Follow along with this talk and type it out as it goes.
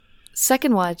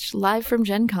Second watch, live from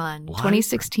Gen Con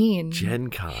 2016. Gen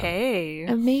Con. Hey.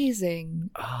 Amazing.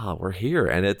 We're here,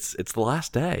 and it's the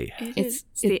last day. It's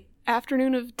the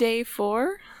afternoon of day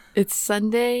 4. It's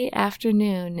Sunday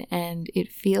afternoon, and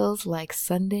it feels like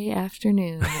Sunday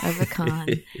afternoon of a con.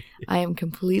 I am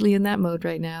completely in that mode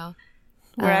right now.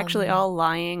 We're actually all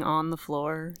lying on the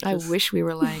floor. I wish we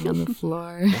were lying on the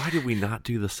floor. Why did we not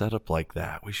do the setup like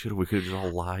that? We could have just all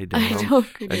lied down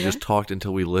and just talked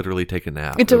until we literally take a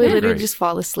nap. Until we literally just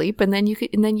fall asleep, and then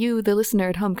you, the listener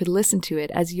at home, could listen to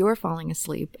it as you're falling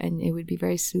asleep, and it would be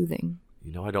very soothing.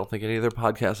 You know, I don't think any other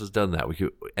podcast has done that. We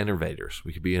could innovators.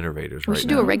 We could be innovators. We should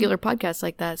do a regular podcast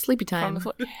like that. Sleepy time.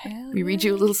 We read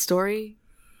you a little story.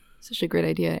 Such a great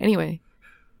idea. Anyway.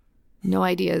 No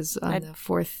ideas on the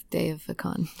 4th day of the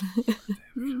con.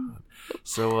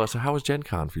 So how was Gen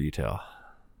Con for you, Tail?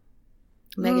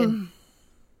 Meghan.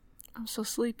 I'm so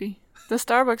sleepy. The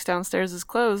Starbucks downstairs is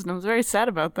closed, and I was very sad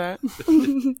about that.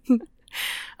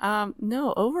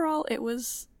 No, overall, it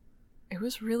was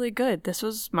really good. This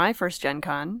was my first Gen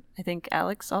Con. I think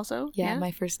Alex also. Yeah, my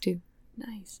first too.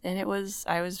 Nice. And I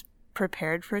was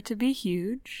prepared for it to be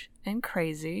huge and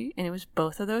crazy, and it was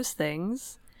both of those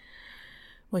things.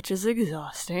 Which is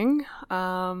exhausting,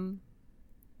 but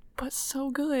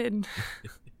so good.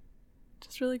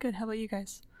 Just really good. How about you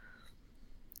guys?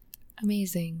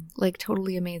 Amazing. Like,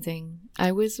 totally amazing.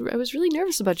 I was really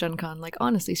nervous about Gen Con, like,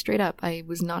 honestly, straight up. I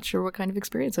was not sure what kind of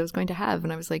experience I was going to have,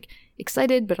 and I was, like,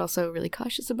 excited, but also really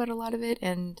cautious about a lot of it,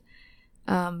 and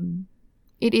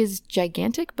it is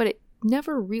gigantic, but it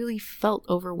never really felt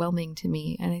overwhelming to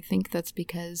me, and I think that's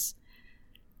because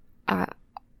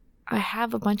I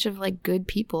have a bunch of like good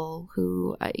people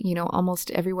who, almost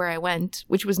everywhere I went,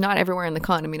 which was not everywhere in the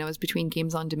con. I mean, I was between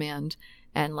Games on Demand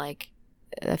and like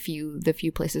the few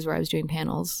places where I was doing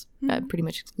panels, pretty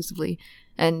much exclusively,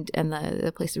 and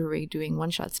the places where we were doing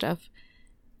one-shot stuff.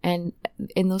 And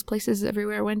in those places,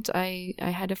 everywhere I went, I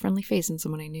had a friendly face and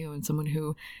someone I knew and someone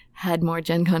who had more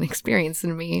Gen Con experience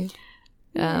than me.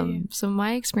 So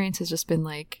my experience has just been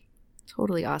like,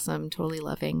 totally awesome, totally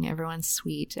loving. Everyone's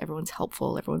sweet, everyone's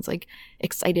helpful, everyone's like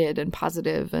excited and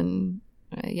positive, and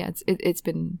it's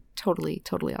been totally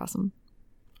awesome.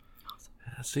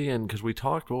 See, and because we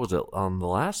talked, what was it, on the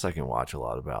last second watch a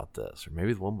lot about this, or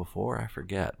maybe the one before, I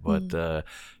forget. But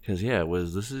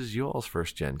because this is you all's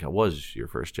first Gen Con, was your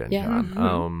first Gen Con.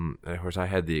 Mm-hmm. Of course, I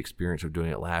had the experience of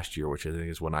doing it last year, which I think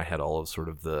is when I had all of sort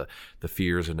of the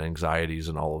fears and anxieties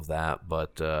and all of that.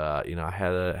 But I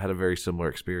had a very similar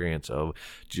experience of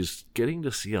just getting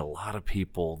to see a lot of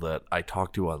people that I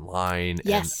talked to online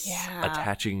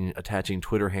and attaching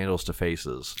Twitter handles to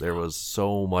faces. There was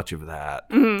so much of that.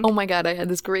 Mm-hmm. Oh my God, I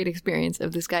had this great experience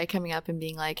of this guy coming up and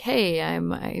being like, hey, I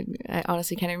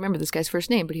honestly can't remember this guy's first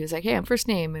name, but he was like, hey, I'm first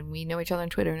name, and we know each other on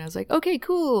Twitter. And I was like, okay,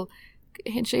 cool,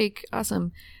 handshake,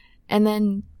 awesome. And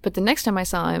then, but the next time I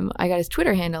saw him, I got his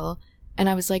Twitter handle, and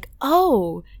I was like,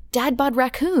 oh, Dad Bod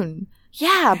Raccoon.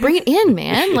 Yeah, bring it in,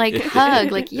 man. Like,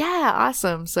 hug. Like, yeah,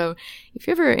 awesome. So if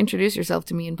you ever introduce yourself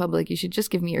to me in public, you should just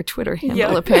give me your Twitter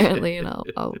handle, apparently, and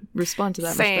I'll respond to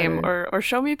that Same. much better. Or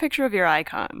show me a picture of your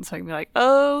icon so I can be like,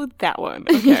 oh, that one.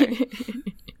 Okay.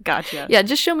 Gotcha. Yeah,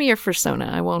 just show me your persona.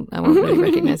 I won't really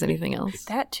recognize anything else.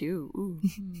 That too. Ooh.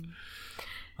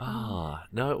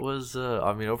 No, it was,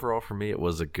 overall for me, it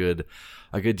was a good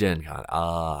Gen Con.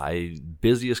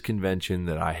 Busiest convention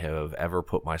that I have ever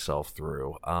put myself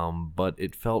through. But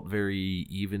it felt very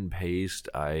even paced.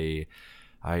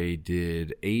 I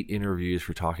did 8 interviews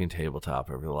for Talking Tabletop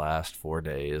over the last 4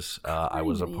 days. I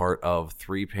was a part of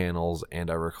 3 panels, and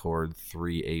I recorded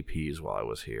 3 APs while I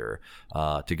was here,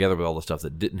 together with all the stuff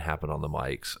that didn't happen on the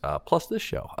mics, plus this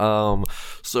show.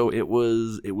 So it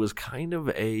was kind of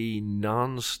a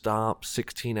nonstop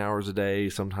 16 hours a day,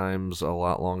 sometimes a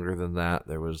lot longer than that.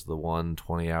 There was the 1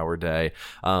 20-hour day.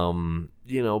 But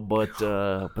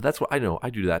that's what I know.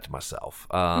 I do that to myself,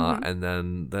 and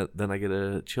then I get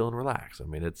to chill and relax. I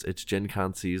mean, it's Gen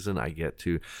Con season. I get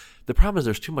to. The problem is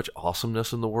there's too much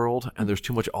awesomeness in the world, and there's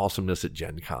too much awesomeness at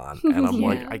Gen Con, and I'm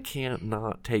like, I can't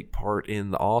not take part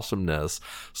in the awesomeness.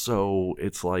 So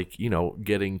it's like,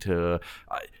 getting to.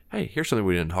 Hey, here's something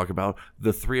we didn't talk about.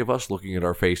 The 3 of us looking at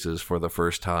our faces for the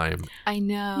first time. I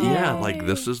know. Yeah, like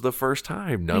this is the first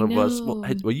time. None of us.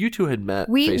 Well, you two had met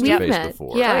face to face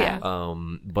before. Yeah.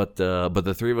 But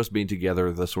the 3 of us being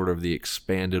together, the sort of the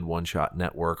expanded one-shot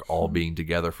network, all being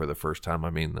together for the first time.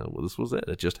 I mean, this was it.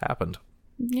 It just happened.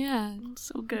 Yeah,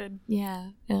 so good.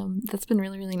 Yeah, that's been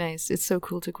really, really nice. It's so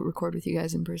cool to record with you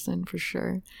guys in person, for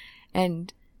sure.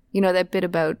 And that bit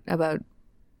about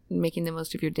making the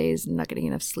most of your days and not getting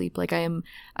enough sleep. Like I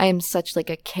am such like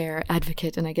a care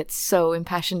advocate, and I get so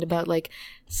impassioned about like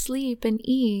sleep and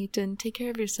eat and take care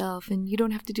of yourself, and you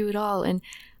don't have to do it all. And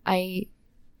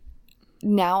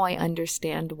now I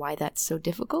understand why that's so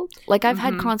difficult. Like I've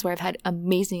had cons where I've had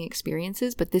amazing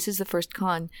experiences, but this is the first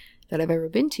con that I've ever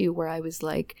been to where I was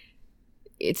like,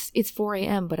 it's 4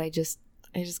 a.m., but I just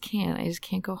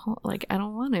can't go home. Like I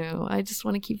don't want to. I just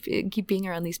want to keep being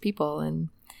around these people, and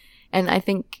I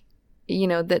think, you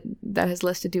know, that has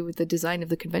less to do with the design of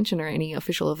the convention or any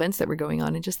official events that were going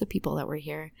on, and just the people that were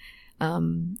here.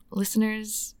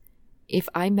 Listeners, if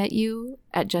I met you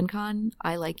at Gen Con,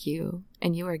 I like you,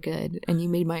 and you are good, and you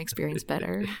made my experience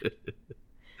better.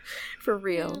 For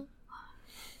real.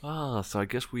 So I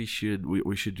guess we should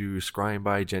do Scrying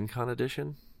by Gen Con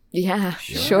edition. Yeah,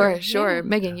 sure. Yeah.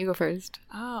 Megan, you go first.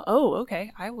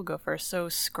 Okay. I will go first. So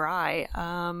Scry.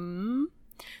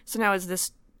 So now is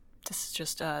this is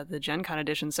just the Gen Con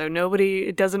edition. So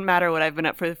it doesn't matter what I've been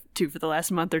up for the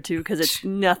last month or two, because it's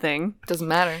nothing. Doesn't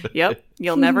matter. Yep.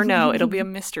 You'll never know. It'll be a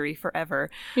mystery forever.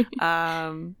 It's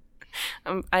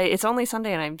only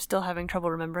Sunday and I'm still having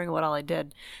trouble remembering what all I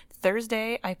did.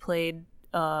 Thursday, I played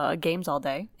games all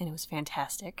day, and it was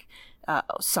fantastic.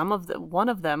 One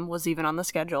of them was even on the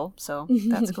schedule, so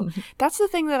that's cool. That's the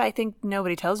thing that I think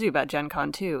nobody tells you about Gen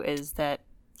Con too, is that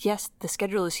yes, the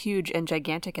schedule is huge and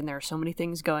gigantic, and there are so many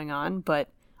things going on, but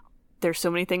there's so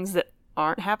many things that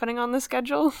aren't happening on the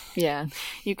schedule. Yeah.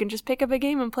 You can just pick up a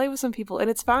game and play with some people, and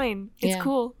it's fine. It's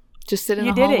cool. Just sit in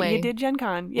the hallway. You did it. You did Gen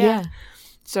Con. Yeah.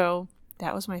 So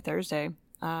that was my Thursday.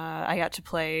 I got to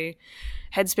play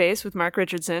Headspace with Mark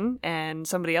Richardson and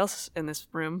somebody else in this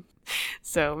room.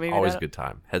 So maybe always a good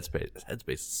time. Headspace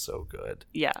is so good.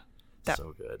 Yeah.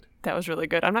 So good. That was really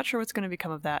good. I'm not sure what's going to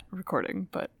become of that recording,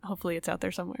 but hopefully it's out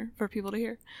there somewhere for people to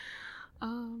hear.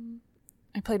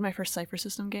 I played my first Cypher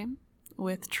System game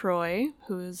with Troy,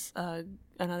 who is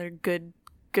another good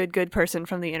person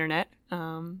from the internet.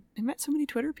 I met so many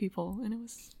Twitter people, and it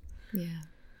was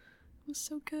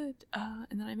so good.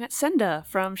 And then I met Senda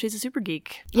from She's a Super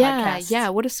Geek podcast. Yeah,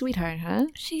 what a sweetheart, huh?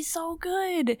 She's so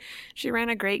good. She ran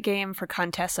a great game for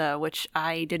Contessa, which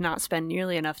I did not spend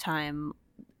nearly enough time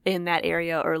in that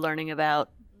area or learning about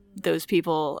those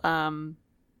people. But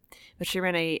she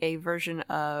ran a version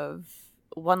of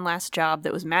One Last Job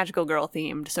that was Magical Girl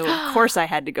themed, so of course I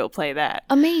had to go play that.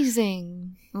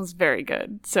 Amazing. It was very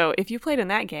good. So if you played in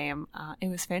that game, it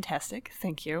was fantastic.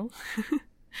 Thank you.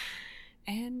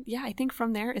 And yeah, I think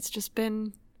from there it's just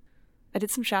been, I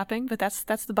did some shopping, but that's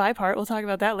the buy part. We'll talk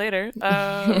about that later.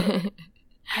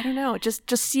 I don't know,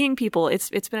 just seeing people. It's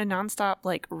been a nonstop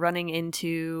like running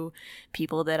into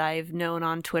people that I've known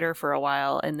on Twitter for a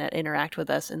while and that interact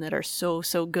with us and that are so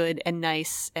good and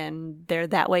nice, and they're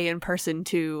that way in person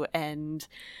too, and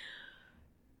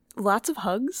lots of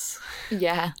hugs.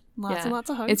 Yeah. Lots and lots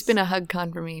of hugs. It's been a hug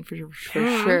con for me for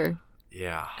sure.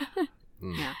 Yeah.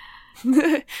 Yeah.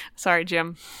 Sorry,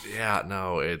 Jim. Yeah,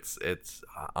 no,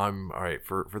 I'm all right.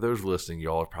 For those listening,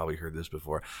 y'all have probably heard this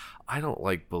before. I don't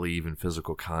believe in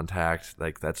physical contact.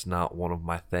 That's not one of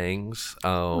my things.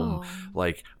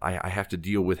 Like I have to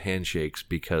deal with handshakes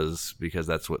because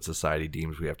that's what society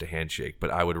deems we have to handshake. But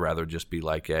I would rather just be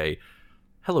like a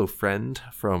hello friend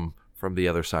from the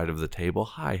other side of the table.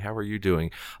 Hi, how are you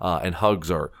doing? And hugs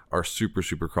are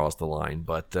super cross the line.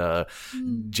 But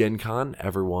Gen Con,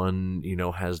 everyone,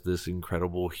 has this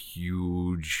incredible,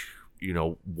 huge,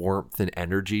 warmth and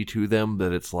energy to them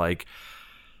that it's like,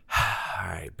 all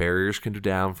right, barriers can go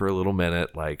down for a little minute.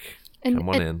 Come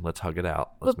on in, let's hug it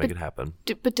out. Let's make it happen.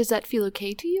 But does that feel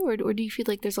okay to you, or do you feel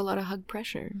like there's a lot of hug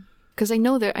pressure? Because I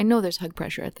know there's hug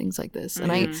pressure at things like this,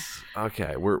 and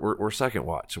okay. We're second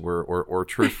watch. We're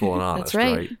truthful and honest,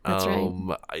 right? That's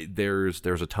right. There's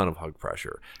a ton of hug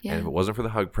pressure, yeah. And if it wasn't for the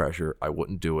hug pressure, I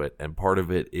wouldn't do it. And part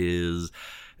of it is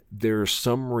there's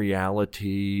some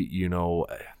reality.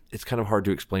 It's kind of hard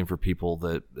to explain for people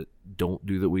that don't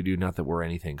do that we do. Not that we're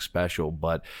anything special,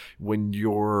 but when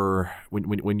you're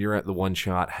at the one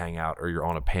shot hangout or you're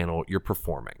on a panel, you're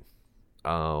performing.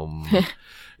 Maybe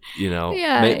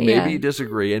you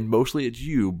disagree, and mostly it's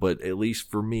you, but at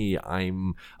least for me,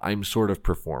 I'm sort of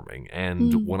performing,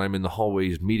 and when I'm in the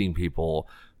hallways meeting people,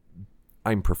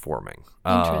 I'm performing.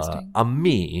 Interesting. I'm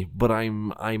me, but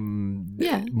I'm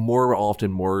more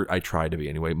often, I try to be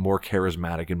anyway, more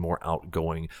charismatic and more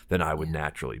outgoing than I would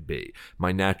naturally be.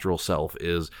 My natural self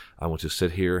is I want to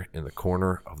sit here in the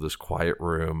corner of this quiet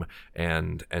room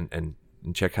and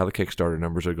and check how the Kickstarter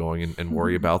numbers are going and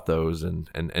worry about those and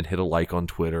hit a like on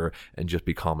Twitter and just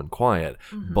be calm and quiet.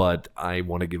 But I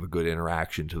want to give a good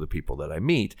interaction to the people that I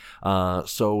meet.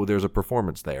 So there's a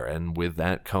performance there. And with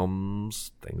that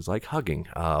comes things like hugging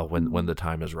when the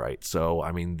time is right. So,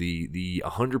 I mean, the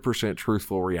 100%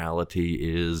 truthful reality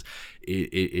is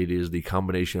it is the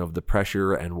combination of the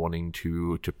pressure and wanting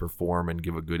to perform and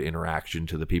give a good interaction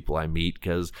to the people I meet.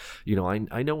 Because,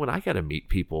 I know when I got to meet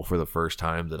people for the first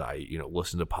time that I,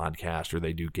 listen to podcasts or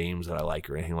they do games that I like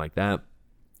or anything like that,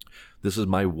 this is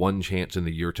my one chance in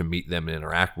the year to meet them and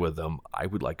interact with them. I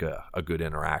would like a good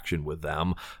interaction with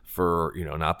them for,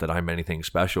 not that I'm anything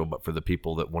special, but for the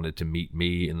people that wanted to meet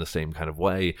me in the same kind of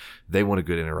way, they want a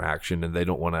good interaction and they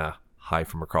don't want to hide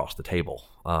from across the table.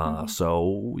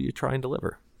 So you try and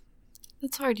deliver.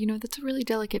 That's hard. That's a really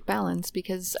delicate balance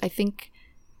because I think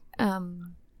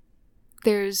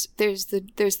there's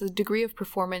the degree of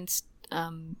performance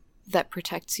that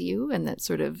protects you and that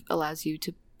sort of allows you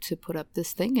to put up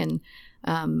this thing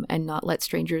and not let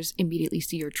strangers immediately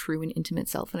see your true and intimate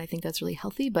self. And I think that's really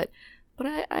healthy. But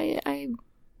I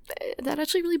that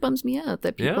actually really bums me out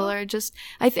that people are just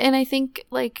I think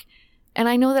like. And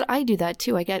I know that I do that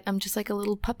too. I'm just like a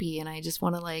little puppy and I just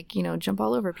want to jump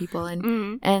all over people.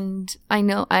 And I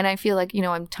know, and I feel like,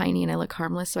 I'm tiny and I look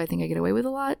harmless. So I think I get away with a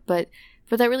lot, but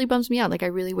that really bums me out. Like I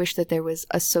really wish that there was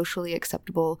a socially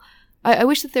acceptable, I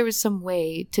wish that there was some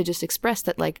way to just express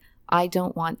that like, I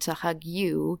don't want to hug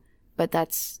you, but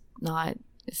it's not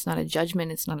a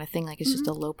judgment. It's not a thing. Like it's just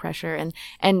a low pressure.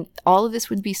 And all of this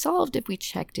would be solved if we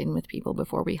checked in with people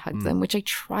before we hugged them, which I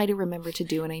try to remember to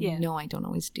do. And I know I don't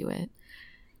always do it.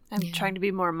 I'm trying to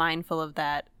be more mindful of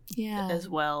that as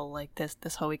well. Like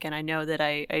this whole weekend, I know that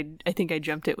I think I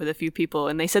jumped it with a few people,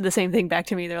 and they said the same thing back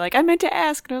to me. They're like, "I meant to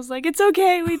ask," and I was like, "It's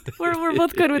okay. We're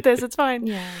both good with this. It's fine."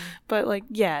 Yeah. But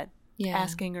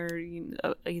asking or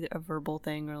either a verbal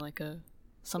thing or like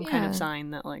some kind of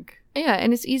sign that like. Yeah,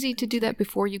 and it's easy to do that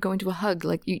before you go into a hug.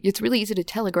 Like, it's really easy to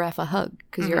telegraph a hug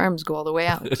because your arms go all the way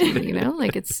out,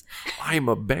 Like, it's... I'm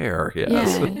a bear,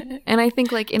 yes. Yeah. And I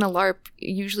think, like, in a LARP,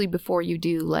 usually before you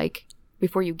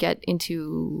get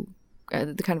into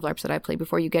the kind of LARPs that I play,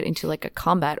 before you get into, like, a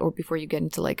combat or before you get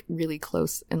into, like, really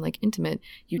close and, like, intimate,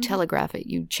 you telegraph it.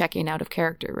 You check in out of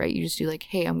character, right? You just do, like,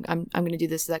 hey, I'm going to do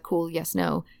this. Is that cool? Yes,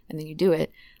 no. And then you do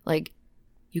it. Like,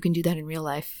 you can do that in real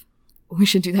life. We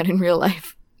should do that in real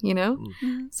life.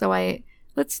 So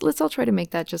let's all try to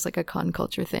make that just like a con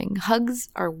culture thing. Hugs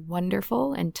are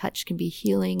wonderful and touch can be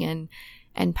healing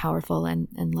and powerful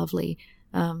and lovely.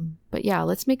 But yeah,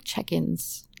 let's make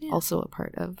check-ins also a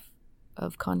part of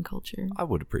con culture. I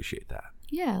would appreciate that.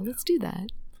 Yeah, let's do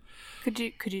that. Could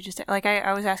you just like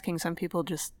I was asking some people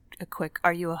just a quick,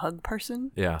 are you a hug person?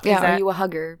 Yeah. Are you a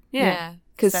hugger? Yeah.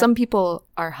 Because some people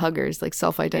are huggers, like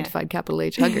self-identified capital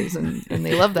H huggers, and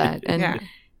they love that. And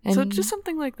And so just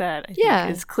something like that, I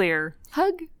think, is clear.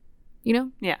 Hug,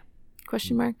 Yeah.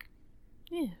 Question mark?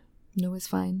 Yeah. No is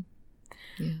fine.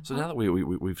 Yeah. So now that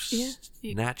we've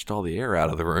snatched all the air out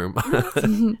of the room.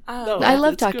 I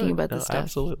love talking about this stuff.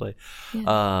 Absolutely.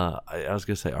 Yeah. I was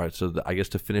going to say, all right, so I guess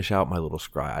to finish out my little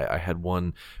scry, I had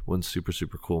one super,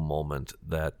 super cool moment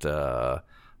that let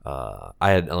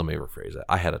me rephrase it.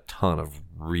 I had a ton of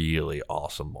really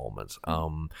awesome moments.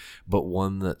 But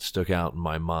one that stuck out in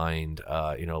my mind,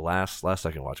 last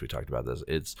second watch we talked about this.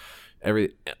 It's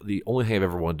the only thing I've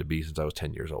ever wanted to be since I was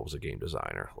 10 years old was a game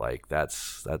designer. Like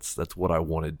that's what I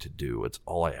wanted to do. It's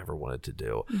all I ever wanted to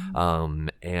do. Mm-hmm.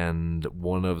 And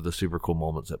one of the super cool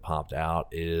moments that popped out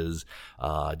is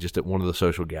just at one of the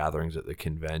social gatherings at the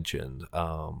convention.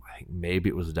 I think maybe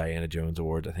it was the Diana Jones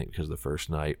Awards. I think because of the first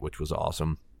night, which was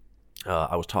awesome.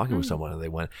 I was talking with someone and they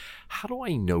went, "How do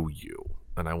I know you?"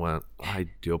 And I went, "I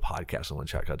do a podcast on one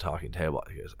chat called Talking Table."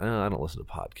 He goes, "I don't listen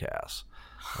to podcasts."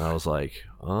 And I was like,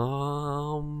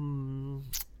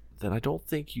 then I don't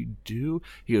think you do.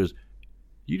 He goes,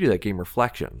 "You do that game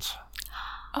Reflections."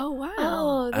 Oh, wow.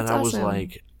 Oh, that's and I awesome. was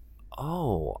like,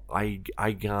 I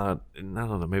got, and I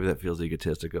don't know, maybe that feels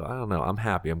egotistical. I don't know. I'm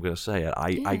happy. I'm going to say it.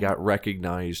 I got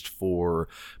recognized for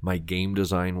my game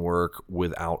design work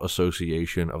without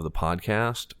association of the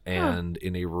podcast and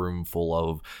in a room full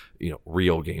of,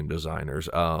 real game designers.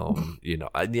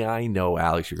 I know,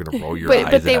 Alex, you're going to roll your eyes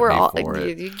but they at were me all, for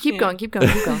it. Keep going.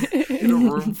 In a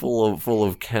room full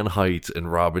of Ken Heights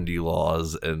and Robin D.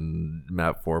 Laws and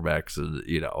Matt Forbex, and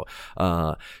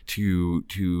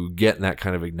to get that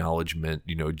kind of acknowledgement,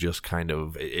 just kind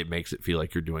of it makes it feel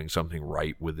like you're doing something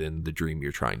right within the dream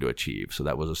you're trying to achieve. So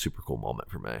that was a super cool moment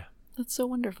for me. That's so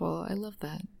wonderful. I love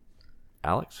that.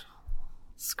 Alex?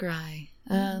 Scry.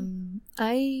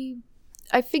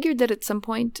 I figured that at some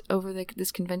point over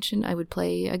this convention, I would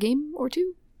play a game or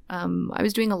two. I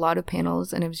was doing a lot of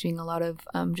panels, and I was doing a lot of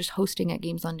just hosting at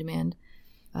Games on Demand,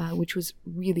 which was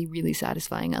really, really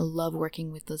satisfying. I love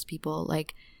working with those people.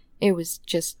 Like, it was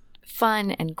just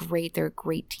fun and great. They're a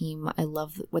great team. I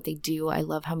love what they do. I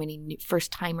love how many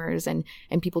first timers and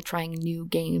people trying new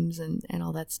games and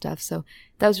all that stuff. So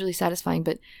that was really satisfying.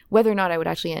 But whether or not I would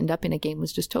actually end up in a game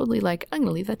was just totally like, I'm going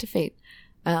to leave that to fate.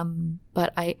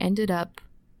 But I ended up,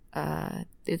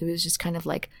 it was just kind of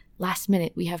like last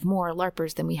minute, we have more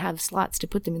LARPers than we have slots to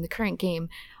put them in the current game.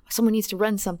 Someone needs to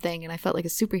run something. And I felt like a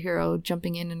superhero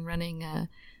jumping in and running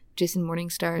Jason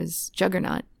Morningstar's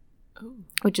Juggernaut,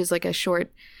 which is like a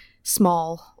short,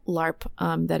 small LARP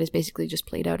that is basically just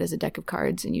played out as a deck of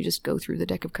cards, and you just go through the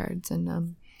deck of cards.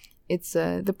 And it's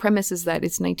the premise is that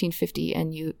it's 1950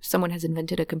 and someone has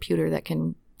invented a computer that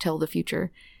can tell the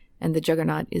future, and the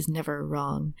Juggernaut is never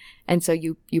wrong. And so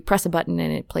you press a button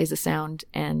and it plays a sound,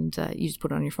 and you just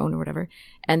put it on your phone or whatever,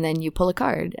 and then you pull a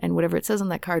card, and whatever it says on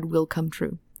that card will come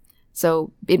true.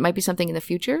 So it might be something in the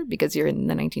future because you're in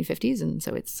the 1950s, and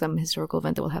so it's some historical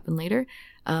event that will happen later.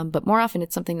 But more often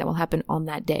it's something that will happen on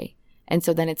that day. And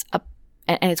so then it's up,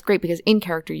 and it's great because in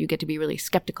character you get to be really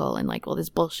skeptical and like, well, this is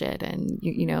bullshit. And,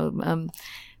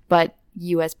 but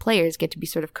you as players get to be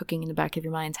sort of cooking in the back of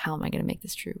your minds, how am I going to make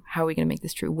this true? How are we going to make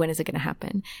this true? When is it going to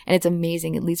happen? And it's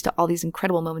amazing. It leads to all these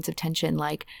incredible moments of tension.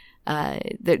 Like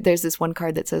there's this one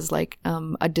card that says like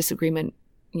a disagreement,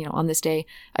 on this day,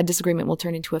 a disagreement will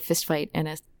turn into a fist fight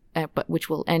but which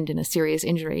will end in a serious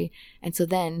injury. And so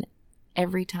then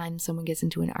every time someone gets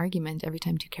into an argument, every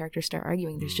time two characters start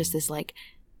arguing, there's just this like,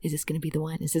 is this going to be the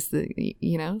one? Is this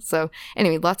So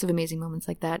anyway, lots of amazing moments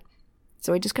like that.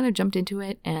 So I just kind of jumped into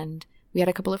it, and we had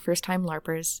a couple of first time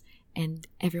LARPers, and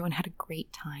everyone had a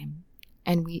great time.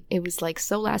 And it was like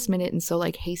so last minute and so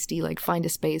like hasty, like find a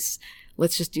space,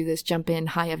 let's just do this, jump in.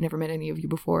 Hi, I've never met any of you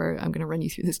before. I'm going to run you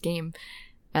through this game.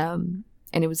 And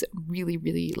it was really,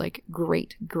 really like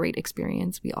great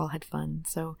experience. We all had fun.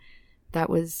 So that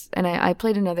was, and I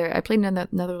played another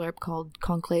LARP called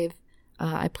Conclave.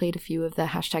 I played a few of the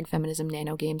 #feminism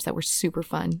nano games that were super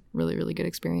fun. Really, really good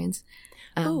experience.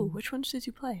 Which ones did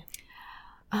you play?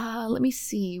 Let me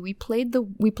see. We played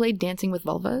Dances with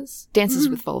Vulvas,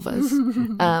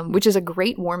 which is a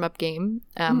great warm-up game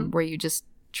where you just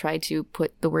try to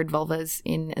put the word vulvas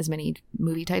in as many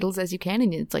movie titles as you can,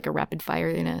 and it's like a rapid fire.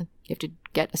 You have to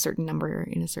get a certain number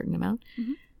in a certain amount.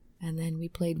 Mm-hmm. And then we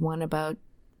played one about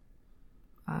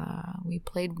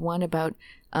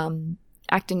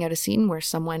acting out a scene where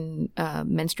someone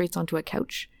menstruates onto a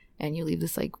couch, and you leave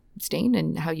this like stain,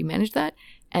 and how you manage that.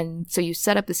 And so you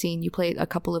set up the scene, you play it a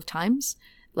couple of times,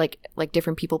 like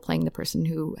different people playing the person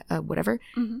who whatever,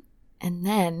 mm-hmm. and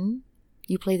then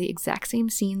you play the exact same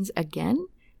scenes again,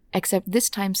 except this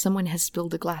time someone has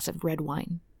spilled a glass of red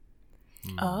wine.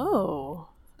 Oh.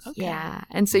 Okay. Yeah.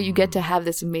 And so you get to have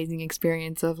this amazing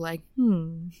experience of like,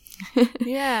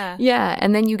 Yeah. Yeah.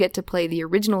 And then you get to play the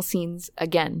original scenes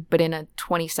again, but in a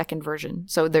 20-second version.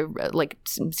 So the like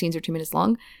scenes are 2 minutes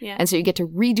long. Yeah. And so you get to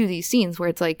redo these scenes where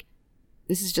it's like,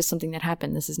 this is just something that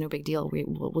happened. This is no big deal.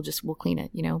 We'll clean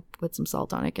it, put some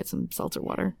salt on it, get some seltzer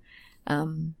water.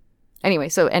 Anyway,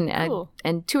 so, cool.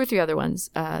 And 2 or 3 other ones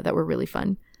that were really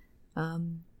fun.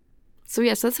 So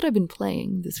yes, that's what I've been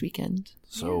playing this weekend.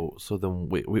 So then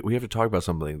we have to talk about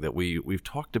something that we've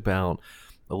talked about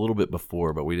a little bit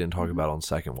before, but we didn't talk about on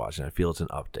Second Watch, and I feel it's an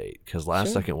update because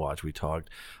last Second Watch we talked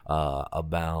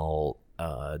about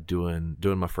doing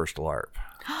my first LARP.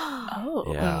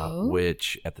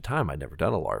 Which at the time I'd never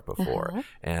done a LARP before,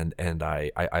 and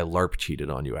I LARP cheated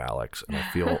on you, Alex, and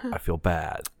I feel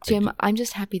bad. Jim, I'm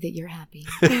just happy that you're happy.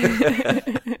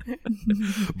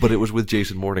 But it was with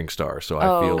Jason Morningstar, so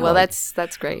I feel well, like,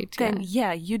 that's great. Then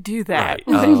yeah, you do that.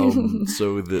 Right.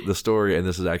 So the story, and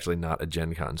this is actually not a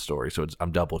Gen Con story, so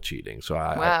I'm double cheating. So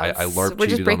I LARP so we're cheated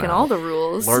just breaking on all the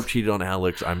rules. LARP cheated on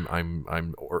Alex.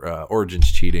 I'm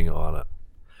Origins cheating on it.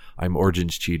 I'm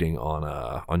Origins cheating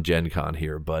on Gen Con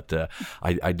here, but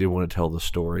I did want to tell the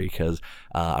story because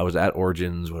I was at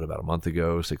Origins, about a month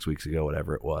ago, 6 weeks ago,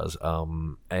 whatever it was,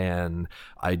 and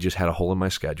I just had a hole in my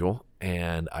schedule,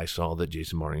 and I saw that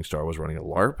Jason Morningstar was running a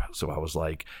LARP, so I was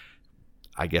like,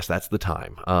 I guess that's the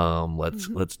time.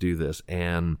 Let's do this,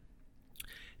 and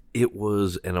it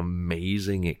was an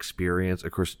amazing experience.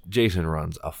 Of course, Jason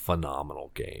runs a phenomenal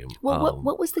game. Well,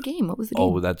 what was the game? What was the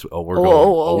game? We're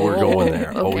going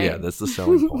there. Okay. Oh yeah, that's the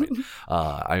selling point.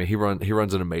 He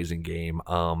runs an amazing game.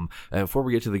 And before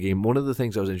we get to the game, one of the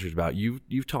things I was interested about,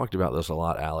 you've talked about this a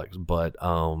lot, Alex, but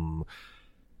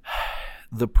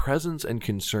the presence and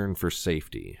concern for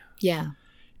safety,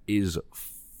 is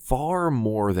far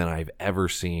more than I've ever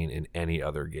seen in any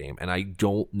other game. And I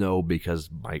don't know, because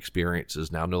my experience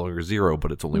is now no longer 0,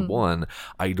 but it's only 1.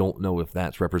 I don't know if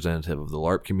that's representative of the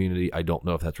LARP community. I don't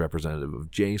know if that's representative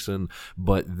of Jason,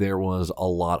 but there was a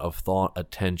lot of thought,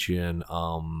 attention,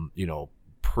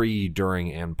 pre,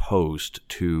 during, and post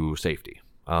to safety.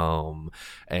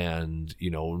 And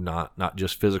not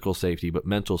just physical safety, but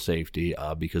mental safety,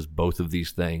 because both of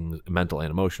these things, mental and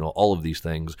emotional, all of these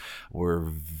things were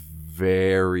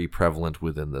very prevalent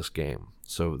within this game.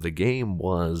 So the game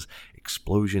was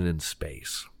Explosion in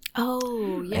Space.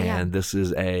 Oh, yeah. And this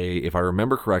is if I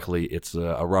remember correctly, it's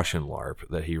a Russian LARP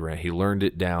that he ran. He learned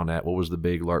it down at, what was the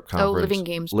big LARP conference? Oh, Living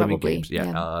Games, probably. Games,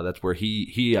 yeah. That's where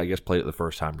he I guess, played it the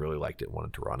first time, really liked it,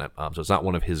 wanted to run it. So it's not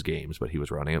one of his games, but he was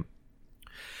running it.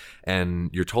 And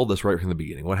you're told this right from the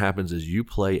beginning. What happens is you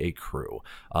play a crew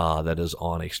that is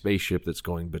on a spaceship that's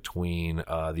going between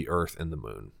the Earth and the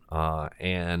Moon.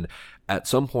 And at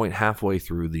some point halfway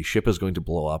through, the ship is going to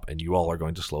blow up and you all are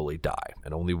going to slowly die.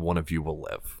 And only one of you will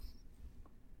live.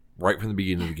 Right from the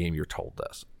beginning of the game, you're told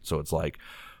this. So it's like,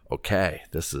 okay,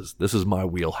 this is my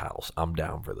wheelhouse. I'm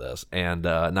down for this. And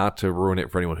not to ruin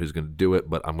it for anyone who's going to do it,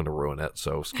 but I'm going to ruin it.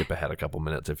 So skip ahead a couple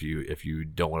minutes if you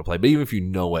don't want to play. But even if you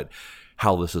know it,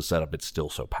 how this is set up, it's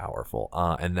still so powerful.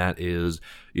 And that is,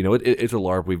 it's a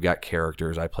LARP. We've got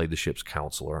characters. I played the ship's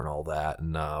counselor and all that,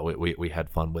 and we had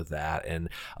fun with that. And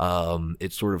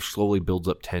it sort of slowly builds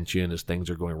up tension as things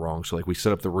are going wrong. So like we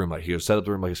set up the room like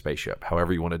a spaceship,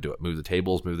 however you want to do it. Move the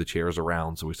tables, move the chairs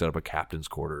around. So we set up a captain's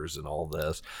quarters and all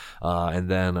this. And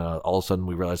then all of a sudden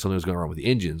we realized something was going wrong with the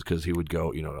engines, because he would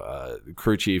go,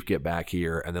 crew chief, get back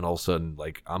here. And then all of a sudden,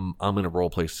 like I'm in a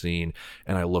role play scene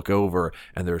and I look over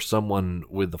and there's someone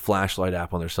with the flashlight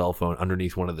app on their cell phone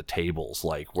underneath one of the tables,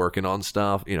 like working on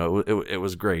stuff. It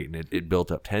was great, and it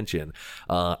built up tension.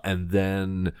 And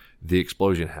then the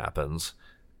explosion happens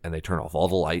and they turn off all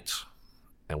the lights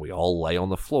and we all lay on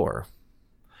the floor,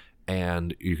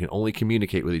 and you can only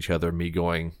communicate with each other. Me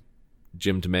going,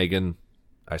 Jim to Meghan,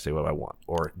 I say what I want,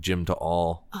 or Jim to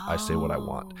all, I say what I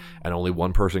want. And only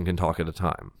one person can talk at a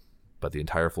time, but the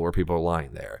entire floor of people are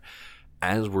lying there.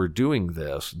 As we're doing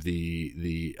this,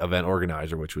 the event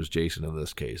organizer, which was Jason in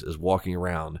this case, is walking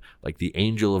around like the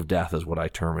angel of death is what I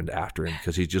termed after him,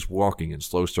 because he's just walking in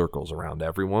slow circles around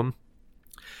everyone.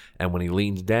 And when he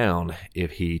leans down,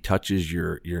 if he touches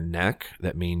your neck,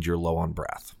 that means you're low on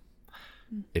breath.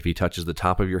 If he touches the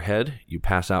top of your head, you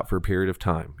pass out for a period of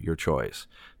time, your choice.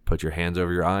 Put your hands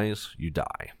over your eyes, you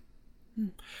die.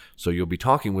 So you'll be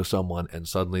talking with someone and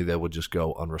suddenly they will just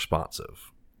go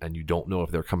unresponsive. And you don't know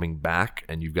if they're coming back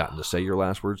and you've gotten to say your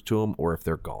last words to them, or if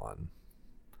they're gone.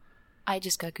 I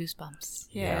just got goosebumps.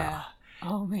 Yeah.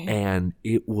 Oh, man. And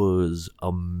it was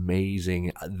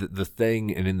amazing. The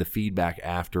thing, and in the feedback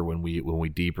after, when we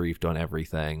debriefed on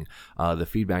everything, the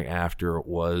feedback after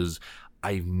was,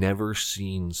 I've never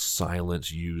seen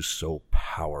silence used so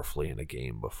powerfully in a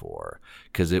game before,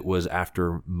 because it was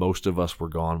after most of us were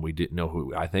gone. We didn't know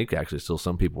who. I think actually still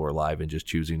some people were alive and just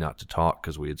choosing not to talk,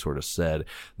 because we had sort of said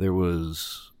there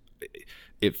was.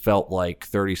 It felt like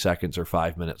 30 seconds or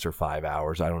 5 minutes or 5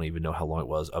 hours. I don't even know how long it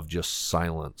was, of just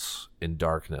silence in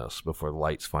darkness before the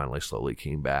lights finally slowly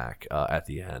came back at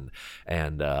the end.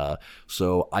 And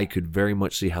so I could very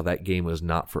much see how that game was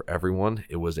not for everyone.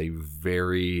 It was a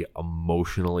very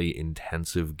emotionally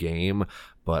intensive game,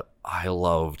 but I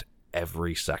loved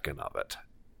every second of it.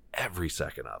 Every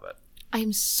second of it.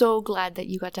 I'm so glad that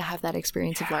you got to have that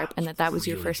experience of LARP, and that was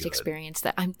your really first good. experience.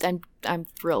 That I'm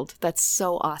thrilled. That's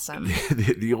so awesome.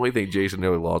 The only thing Jason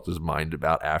nearly lost his mind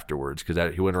about afterwards,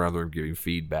 because he went around the room giving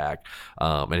feedback,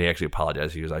 and he actually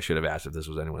apologized. He goes, I should have asked if this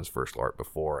was anyone's first LARP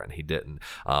before, and he didn't.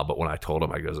 But when I told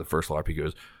him, I goes, the first LARP, he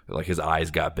goes, like his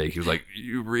eyes got big. He was like,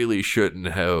 you really shouldn't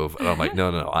have. And I'm like,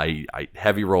 no, I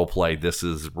heavy role play. This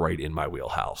is right in my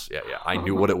wheelhouse. Yeah. I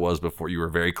knew what it was before. You were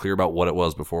very clear about what it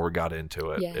was before we got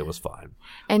into it. Yeah. It was fine.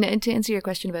 And to answer your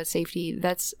question about safety,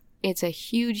 it's a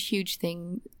huge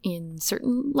thing in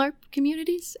certain LARP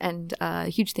communities, and a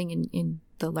huge thing in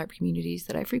the LARP communities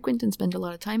that I frequent and spend a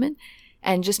lot of time in.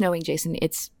 And just knowing Jason,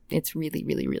 it's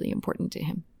really important to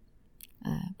him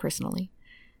personally.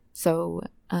 So,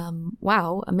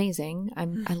 wow, amazing.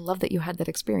 I love that you had that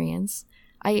experience.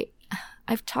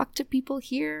 I've talked to people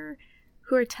here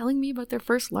who are telling me about their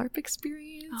first LARP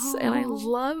experience, and I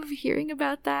love hearing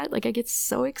about that. Like, I get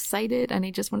so excited, and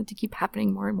I just want it to keep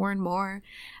happening more and more and more.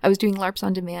 I was doing LARPs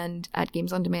on demand at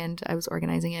Games on Demand. I was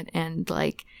organizing it, and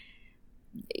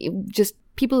just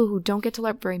people who don't get to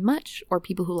LARP very much, or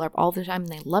people who LARP all the time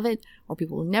and they love it, or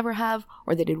people who never have,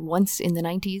 or they did once in the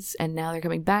 90s and now they're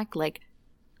coming back. Like,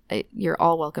 you're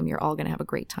all welcome. You're all going to have a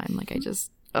great time. Like,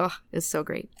 Oh, it's so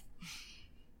great.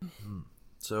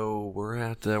 So we're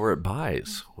at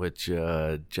buys, which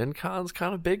Gen Con's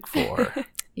kind of big for.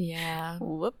 Yeah.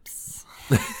 Whoops.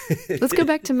 Let's go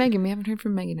back to Meghan. We haven't heard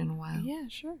from Meghan in a while. Yeah,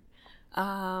 sure.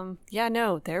 Yeah,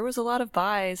 no, there was a lot of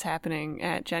buys happening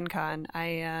at Gen Con.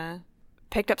 I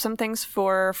picked up some things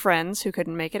for friends who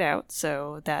couldn't make it out,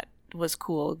 so that was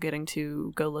cool, getting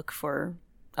to go look for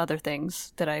other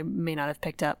things that I may not have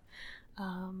picked up.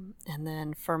 And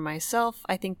then for myself,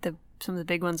 I think some of the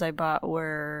big ones I bought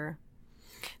were...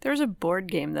 There was a board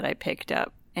game that I picked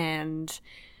up, and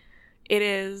it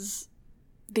is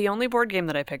the only board game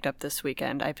that I picked up this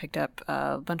weekend. I picked up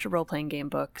a bunch of role-playing game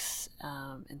books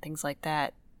and things like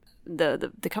that.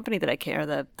 The company that I came, or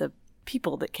the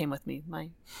people that came with me,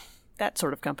 that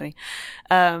sort of company,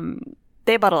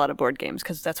 they bought a lot of board games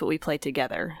because that's what we play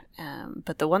together.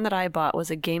 But the one that I bought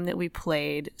was a game that we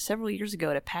played several years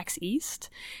ago at PAX East,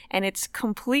 and it's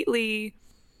completely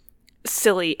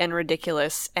silly and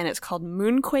ridiculous, and it's called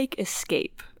Moonquake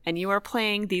Escape. And you are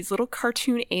playing these little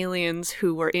cartoon aliens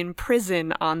who were in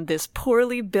prison on this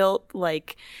poorly built,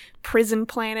 like, prison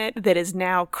planet that is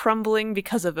now crumbling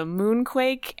because of a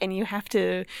moonquake, and you have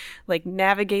to, like,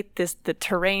 navigate the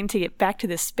terrain to get back to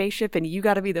this spaceship, and you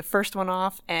got to be the first one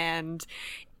off. And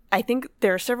I think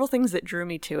there are several things that drew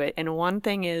me to it, and one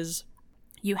thing is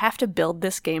you have to build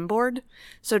this game board.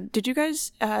 So did you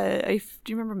guys, do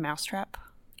you remember Mousetrap?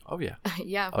 Oh, yeah.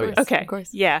 Yeah, of Oh, course. yeah. Okay. Of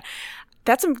course. Yeah.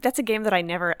 That's a game that I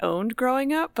never owned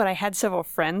growing up, but I had several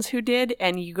friends who did,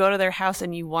 and you go to their house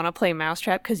and you want to play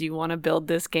Mousetrap because you want to build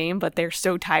this game, but they're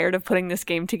so tired of putting this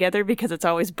game together because it's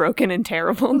always broken and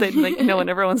terrible that, like, no one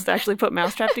ever wants to actually put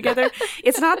Mousetrap together.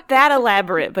 It's not that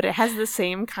elaborate, but it has the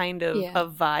same kind of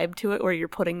vibe to it, where you're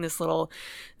putting this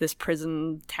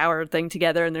prison tower thing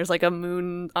together, and there's like a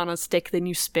moon on a stick, then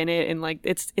you spin it, and like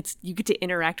it's you get to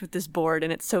interact with this board,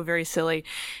 and it's so very silly.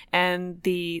 And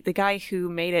the guy who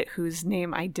made it, whose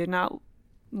name I did not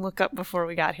look up before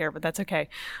we got here, but that's okay.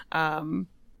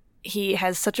 He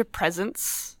has such a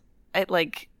presence.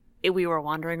 We were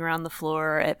wandering around the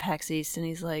floor at PAX East, and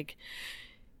he's like,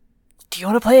 do you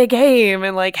want to play a game?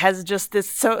 And like has just this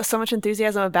so much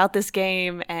enthusiasm about this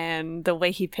game and the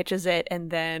way he pitches it. And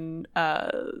then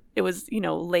it was,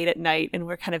 late at night and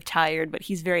we're kind of tired, but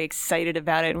he's very excited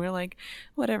about it. And we're like,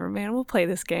 whatever, man, we'll play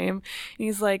this game. And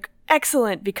he's like,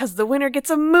 excellent, because the winner gets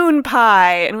a moon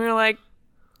pie. And we were like,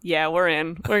 yeah, we're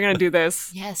in. We're going to do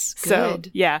this. Yes, good.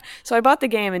 So, yeah. So I bought the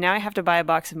game, and now I have to buy a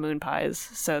box of moon pies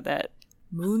so that...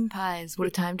 Moon pies. What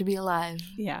a time to be alive.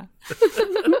 Yeah.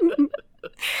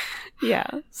 Yeah.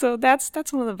 So that's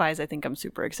one of the buys I think I'm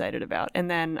super excited about.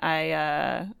 And then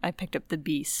I picked up The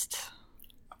Beast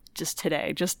just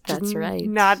today. That's right.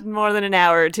 Not more than an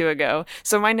hour or two ago.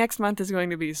 So my next month is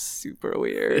going to be super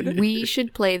weird. We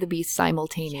should play The Beast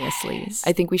simultaneously. Yes.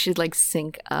 I think we should like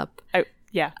sync up.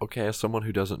 Yeah. Okay, as someone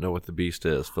who doesn't know what The Beast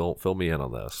is, fill me in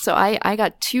on this. So I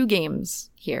got 2 games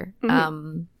here.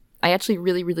 Mm-hmm. I actually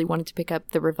really, really wanted to pick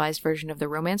up the revised version of the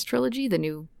Romance Trilogy, the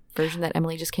new version that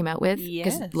Emily just came out with,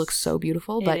 because it looks so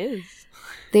beautiful. But it is.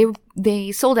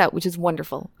 they sold out, which is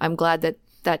wonderful. I'm glad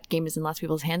that game is in lots of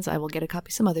people's hands. I will get a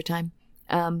copy some other time.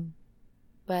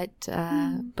 But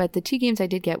the 2 games I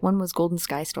did get, one was Golden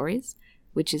Sky Stories,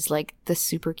 which is like the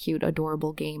super cute,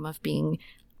 adorable game of being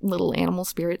little animal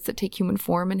spirits that take human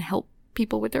form and help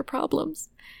people with their problems.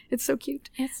 It's so cute.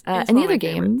 It's and the other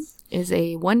game is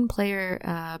a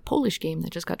 1-player Polish game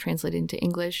that just got translated into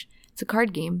English. It's a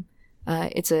card game.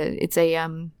 It's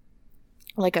a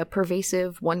like a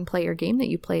pervasive 1-player game that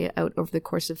you play out over the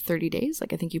course of 30 days.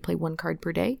 Like I think you play 1 card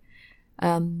per day.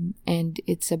 And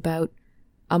it's about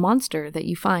a monster that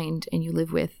you find and you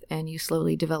live with, and you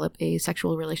slowly develop a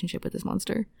sexual relationship with this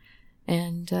monster.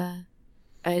 And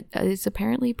it's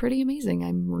apparently pretty amazing.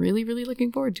 I'm really, really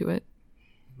looking forward to it.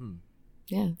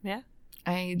 Yeah.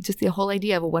 Just the whole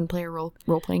idea of a 1-player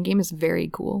role-playing game is very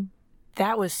cool.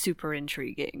 That was super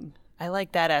intriguing. I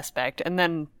like that aspect. And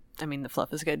then, I mean, the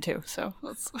fluff is good too. So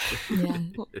let's...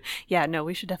 Yeah, no,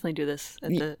 we should definitely do this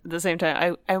at the same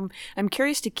time. I'm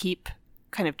curious to keep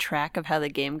kind of track of how the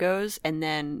game goes, and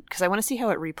then because I want to see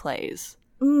how it replays.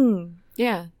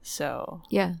 Yeah. So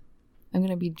yeah, I'm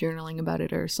gonna be journaling about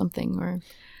it or something. Or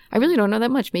I really don't know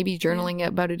that much. Maybe journaling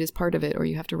about it is part of it, or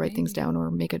you have to write things down or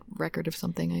make a record of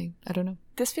something. I don't know.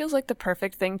 This feels like the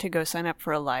perfect thing to go sign up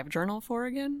for a live journal for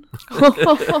again.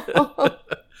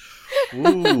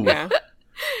 Ooh.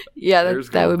 Yeah,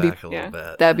 that would be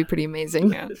that would be pretty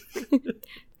amazing. Yeah.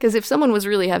 Because if someone was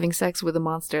really having sex with a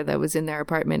monster that was in their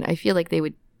apartment, I feel like they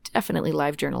would definnally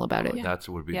live journal about it. That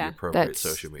would be the appropriate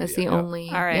social media. That's the only.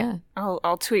 All right. Yeah.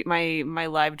 I'll tweet my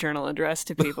live journal address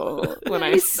to people when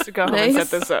I go home and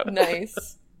set this up.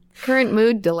 Nice. Current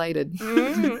mood, delighted.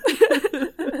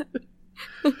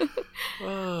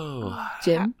 Oh,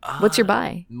 Jim, what's your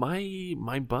buy?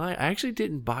 My buy. I actually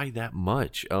didn't buy that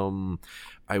much.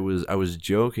 I was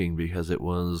joking because it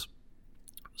was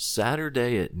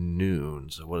Saturday at noon.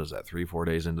 So what is that? 3-4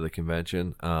 days into the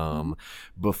convention.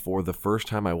 Before the first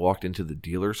time I walked into the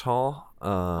dealer's hall. Oh,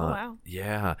 wow.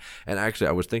 Yeah, and actually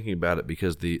I was thinking about it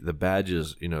because the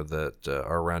badges, that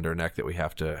are around our neck that we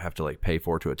have to like pay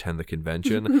for to attend the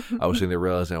convention. I was sitting there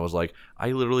realizing I was like,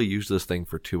 I literally used this thing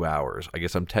for 2 hours. I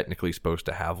guess I'm technically supposed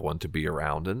to have one to be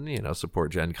around and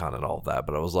support Gen Con and all of that,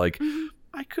 but I was like,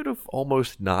 I could have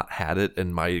almost not had it,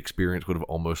 and my experience would have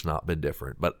almost not been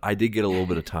different. But I did get a little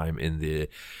bit of time in the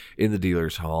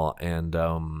dealer's hall, and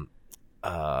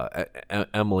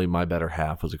Emily, my better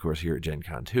half, was of course here at Gen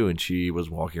Con too, and she was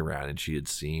walking around and she had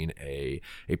seen a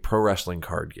pro wrestling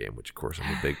card game, which of course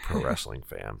I'm a big pro wrestling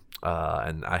fan.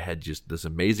 And I had just this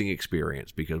amazing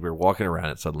experience because we were walking around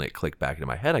and suddenly it clicked back into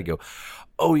my head. I go,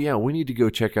 oh yeah, we need to go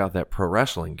check out that pro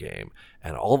wrestling game.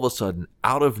 And all of a sudden,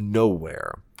 out of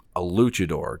nowhere, a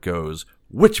luchador goes,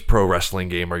 which pro wrestling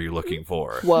game are you looking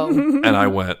for? Whoa. And I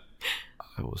went,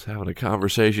 I was having a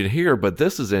conversation here, but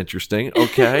this is interesting.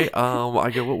 Okay.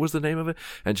 I go, what was the name of it?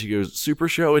 And she goes, Super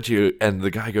Show. And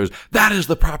the guy goes, that is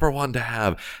the proper one to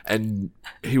have. And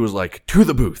he was like, to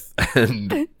the booth.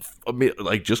 And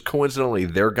like just coincidentally,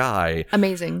 their guy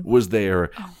Amazing. was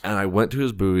there. And I went to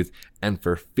his booth, and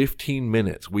for 15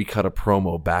 minutes, we cut a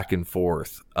promo back and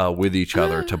forth with each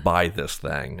other to buy this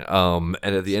thing. And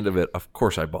at the end of it, of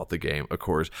course, I bought the game, of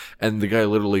course. And the guy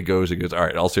literally goes, all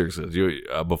right, all seriousness,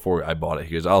 before I bought it,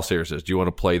 he goes, all seriousness, do you want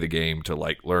to play the game to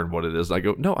like learn what it is? And I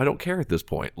go, no, I don't care at this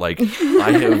point. Like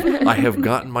I have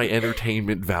gotten my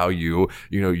entertainment value.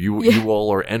 You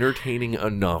all are entertaining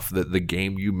enough that the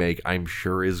game you make, I'm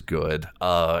sure, is good.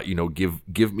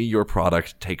 Give me your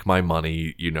product, take my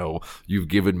money. You've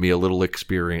given me a little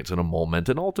experience in a moment,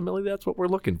 and ultimately that's what we're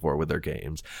looking for with their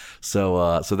games.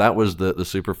 So that was the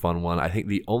super fun one. I think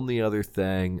the only other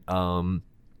thing,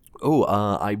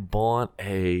 I bought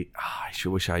I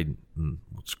sure wish I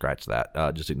scratch that.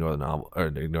 Just ignore the novel or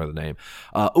ignore the name.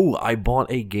 I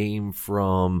bought a game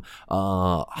from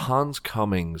Hans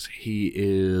Cummings. He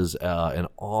is an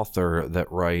author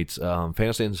that writes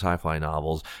fantasy and sci-fi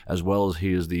novels, as well as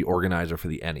he is the organizer for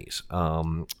the Ennies.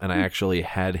 And I actually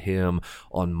had him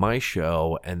on my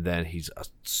show, and then he's a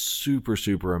super,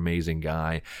 super amazing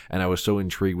guy. And I was so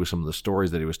intrigued with some of the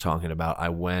stories that he was talking about. I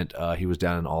went, he was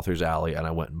down in Author's Alley, and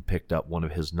I went and picked up one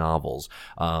of his novels.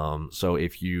 So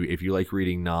if you like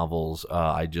reading novels,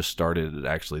 I just started it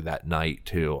actually that night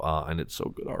too, and it's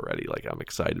so good already. Like, I'm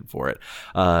excited for it.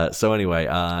 So anyway,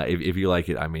 if you like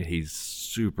it, I mean, he's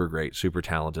super great, super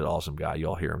talented, awesome guy.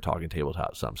 You'll hear him talking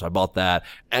tabletop some. So I bought that,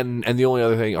 and the only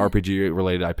other thing RPG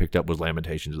related I picked up was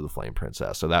Lamentations of the Flame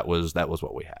Princess. So that was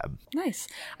what we had. Nice.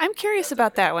 I'm curious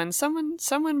about that one.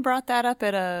 Someone brought that up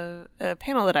at a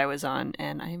panel that I was on,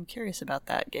 and I am curious about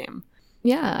that game.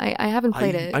 Yeah, I haven't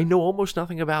played it. I know almost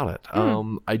nothing about it.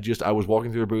 I was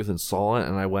walking through the booth and saw it,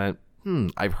 and I went,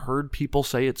 I've heard people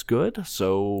say it's good,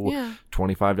 so Yeah.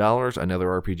 $25, another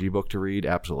RPG book to read,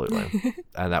 absolutely.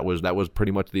 And that was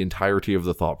pretty much the entirety of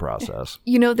the thought process.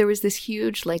 There was this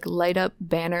huge light up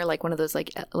banner, like one of those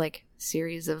like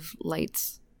series of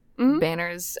lights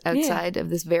banners outside of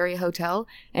this very hotel,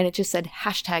 and it just said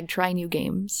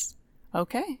 #TryNewGames.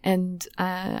 Okay. And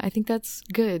I think that's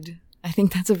good. I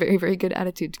think that's a very, very good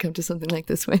attitude to come to something like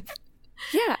this with.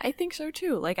 Yeah, I think so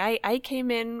too. Like I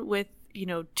came in with,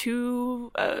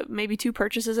 maybe two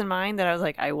purchases in mind that I was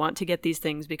like, I want to get these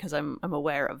things because I'm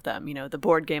aware of them. The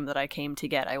board game that I came to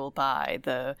get, I will buy.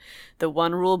 The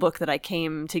one rule book that I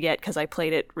came to get because I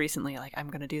played it recently, like, I'm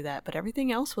going to do that. But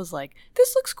everything else was like,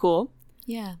 this looks cool.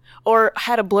 Yeah. Or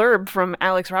had a blurb from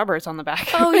Alex Roberts on the back.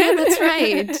 Oh, yeah, that's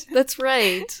right. That's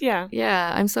right. Yeah.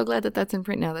 Yeah, I'm so glad that that's in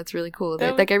print now. That's really cool.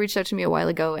 That guy reached out to me a while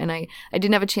ago, and I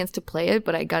didn't have a chance to play it,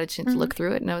 but I got a chance to look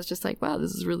through it, and I was just like, wow,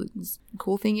 this is a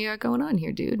cool thing you got going on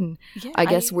here, dude. And yeah, I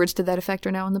guess words to that effect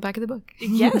are now on the back of the book.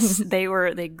 Yes, there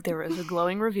was a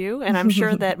glowing review, and I'm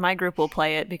sure that my group will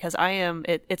play it because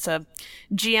it's a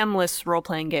GM-less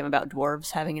role-playing game about dwarves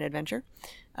having an adventure.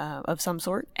 Of some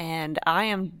sort, and I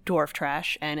am dwarf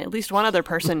trash, and at least one other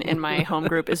person in my home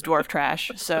group is dwarf trash,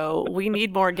 so we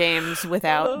need more games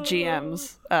without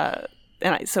GMs,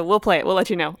 so we'll play it. We'll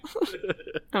let you know.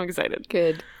 I'm excited.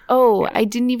 Good. Oh, I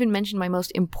didn't even mention my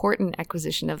most important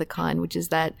acquisition of the con, which is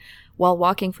that while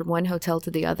walking from one hotel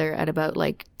to the other at about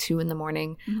 2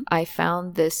 a.m, I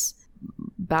found this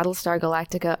Battlestar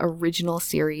Galactica original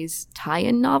series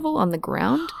tie-in novel on the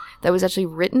ground that was actually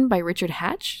written by Richard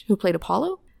Hatch, who played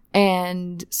Apollo.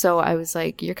 And so I was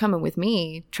like, you're coming with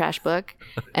me, trash book.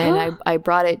 And I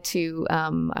brought it to,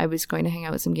 I was going to hang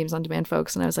out with some Games on Demand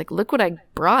folks. And I was like, look what I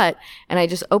brought. And I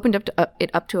just opened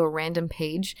it up to a random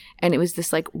page. And it was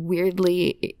this like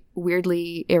weirdly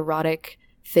erotic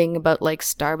thing about like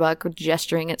Starbuck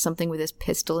gesturing at something with his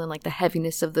pistol and like the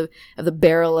heaviness of the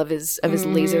barrel of his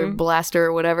laser blaster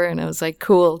or whatever. And I was like,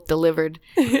 cool, delivered.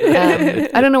 I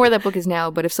don't know where that book is now,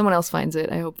 but if someone else finds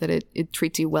it, I hope that it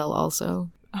treats you well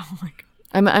also. Oh my god.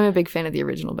 I'm a big fan of the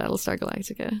original Battlestar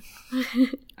Galactica.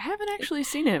 I haven't actually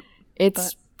seen it.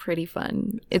 It's pretty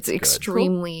fun. It's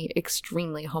extremely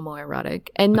homoerotic.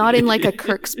 And not in like a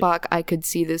Kirk Spock, I could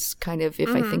see this kind of, if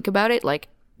I think about it, like,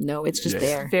 no, it's just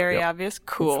there. Very obvious.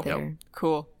 Cool. It's there.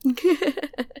 Cool.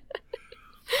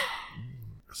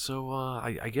 So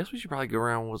I guess we should probably go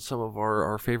around with some of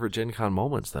our favorite Gen Con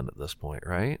moments then at this point,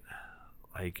 right?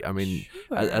 Like, I mean,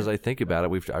 Sure. as I think about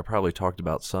it, I probably talked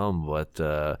about some, but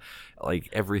like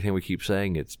everything we keep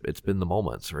saying, it's been the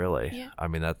moments, really. Yeah. I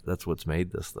mean, that's what's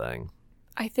made this thing.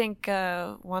 I think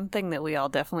one thing that we all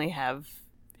definitely have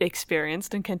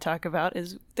experienced and can talk about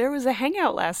is there was a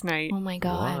hangout last night. Oh my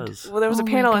god. Well, there was a Oh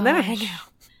my panel and then a gosh.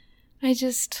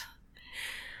 hangout.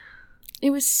 It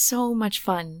was so much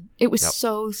fun. It was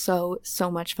so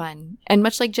much fun. And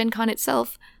much like Gen Con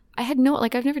itself, I've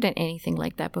never done anything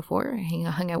like that before. I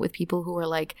hung out with people who were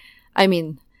like, I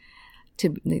mean,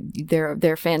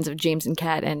 they're fans of James and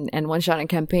Kat and One Shot and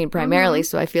Campaign primarily.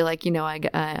 So I feel like,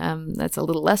 that's a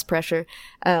little less pressure.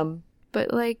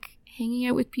 But like hanging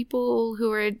out with people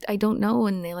who I don't know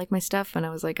and they like my stuff. And I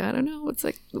was like, I don't know. What's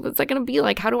that going to be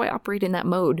like? How do I operate in that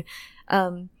mode?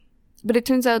 But it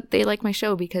turns out they like my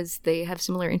show because they have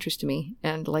similar interests to me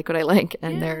and like what I like,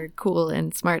 and they're cool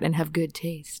and smart and have good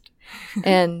taste.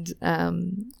 And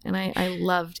I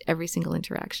loved every single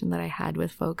interaction that I had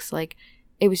with folks. Like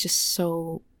it was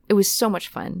so much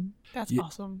fun. That's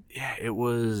awesome. Yeah, it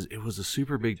was a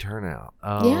super big turnout.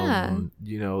 Yeah.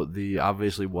 The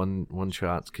obviously one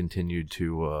shots continued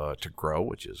to grow,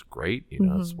 which is great.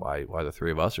 That's why the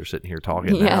three of us are sitting here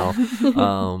talking now.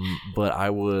 But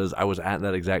I was at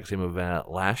that exact same event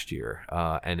last year,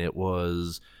 and it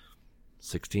was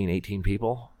 16, 18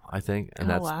 people, I think, and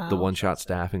that's the one shot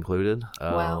staff included.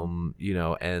 Wow.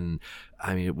 And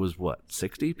I mean it was what,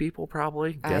 60 people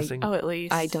probably, guessing. At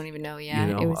least. I don't even know. Yeah,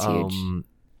 it was huge.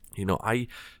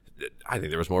 I think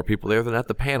there was more people there than at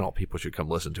the panel. People should come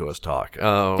listen to us talk.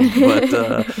 But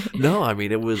no, I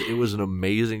mean it was an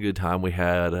amazing good time. We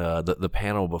had the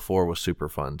panel before was super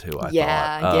fun too. I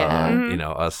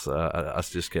thought, us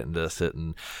just getting to sit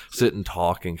and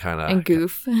talk and kind of and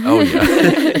goof. Oh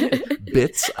yeah,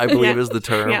 bits I believe is the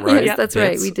term, right? Yes, that's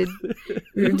bits. Right.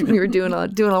 We were doing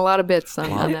a lot of bits on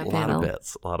that panel.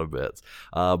 A lot of bits.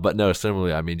 But no,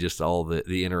 similarly, I mean, just all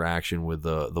the interaction with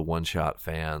the one shot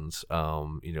fans.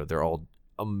 They're all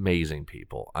amazing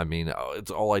people. I mean, it's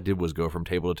all I did was go from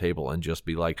table to table and just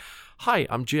be like, "Hi,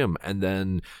 I'm Jim," and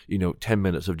then 10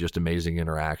 minutes of just amazing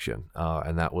interaction.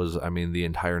 And that was, I mean, the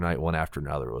entire night, one after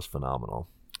another, was phenomenal.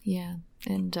 Yeah.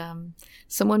 And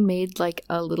someone made like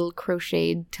a little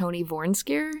crocheted Tony Vaughan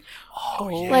scare. Oh,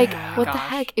 yeah. Like, what the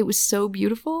heck? It was so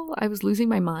beautiful. I was losing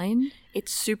my mind.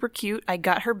 It's super cute. I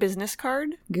got her business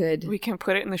card. Good. We can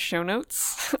put it in the show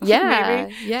notes. Yeah.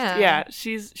 Maybe. Yeah. Yeah.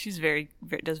 She's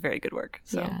does very good work.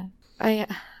 So. Yeah.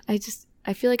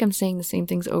 I feel like I'm saying the same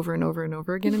things over and over and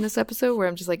over again in this episode where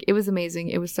I'm just like, it was amazing.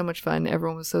 It was so much fun.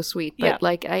 Everyone was so sweet. But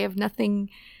like, I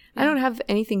don't have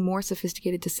anything more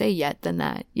sophisticated to say yet than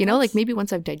that. Like maybe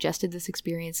once I've digested this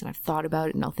experience and I've thought about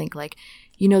it and I'll think like,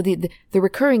 the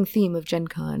recurring theme of Gen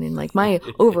Con and like my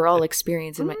overall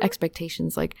experience and my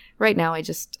expectations. Like right now, I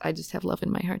just have love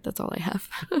in my heart. That's all I have.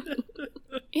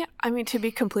 Yeah. I mean, to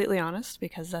be completely honest,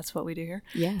 because that's what we do here.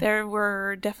 Yeah. There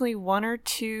were definitely one or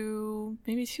two,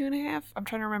 maybe 2.5. I'm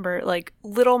trying to remember, like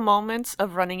little moments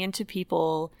of running into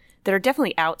people that are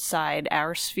definitely outside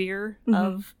our sphere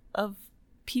of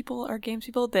people or games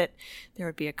people, that there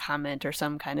would be a comment or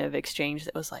some kind of exchange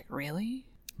that was like, really?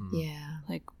 Yeah.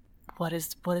 Like, what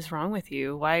is wrong with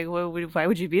you? Why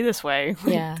would you be this way?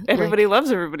 Yeah. Everybody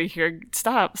loves everybody here.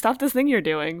 Stop this thing you're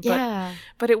doing.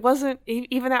 But it wasn't,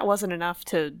 even that wasn't enough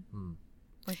to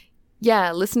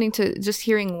yeah, listening to just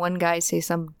hearing one guy say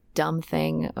some dumb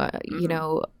thing, off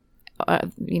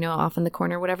in the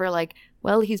corner, whatever, like,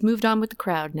 well, he's moved on with the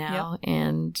crowd now,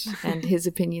 and his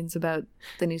opinions about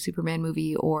the new Superman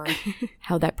movie or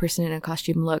how that person in a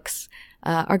costume looks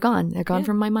are gone. They're gone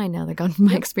from my mind now. They're gone from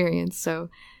my experience. So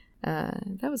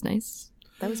that was nice.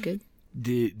 That was good.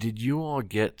 Did you all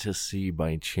get to see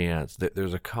by chance that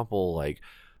there's a couple like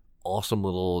awesome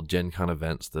little Gen Con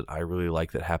events that I really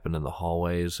like that happen in the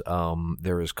hallways.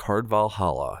 There is Card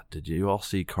Valhalla. Did you all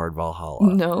see Card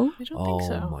Valhalla? No. I don't think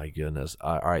so. Oh my goodness.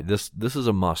 All right, this is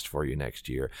a must for you next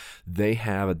year. They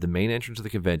have at the main entrance of the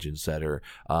convention center,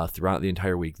 throughout the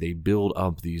entire week, they build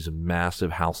up these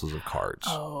massive houses of cards.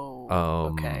 Oh,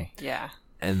 okay. Yeah.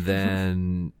 And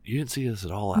then you didn't see this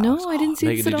at all, No, Alex. I didn't see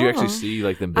Megan, this at did you actually all. see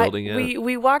like them building it?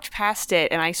 We walked past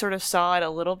it, and I sort of saw it a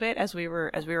little bit as we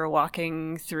were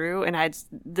walking through. And I had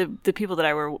the people that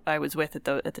I was with at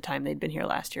the time, they'd been here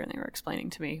last year, and they were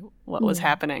explaining to me what was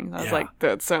happening. I was like,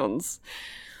 that sounds.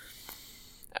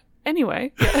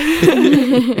 Anyway,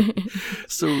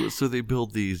 so they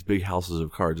build these big houses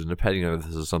of cards, and depending on if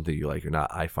this is something you like or not,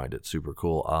 I find it super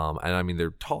cool. And I mean, they're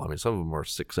tall. I mean, some of them are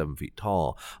 6-7 feet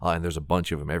tall, and there's a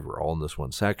bunch of them everywhere, all in this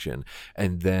one section.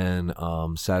 And then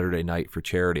Saturday night for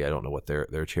charity, I don't know what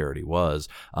their charity was.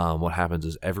 What happens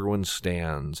is everyone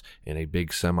stands in a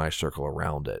big semicircle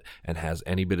around it and has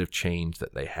any bit of change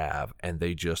that they have, and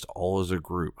they just all as a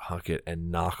group huck it and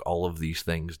knock all of these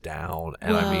things down.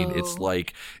 And I mean, it's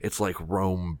like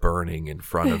Rome burning in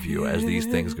front of you as these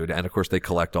things go down. And of course, they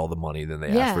collect all the money, then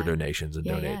they ask for donations and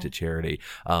donate it to charity.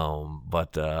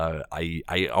 But I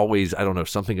don't know,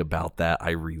 something about that,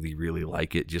 I really, really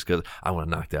like it, just because I want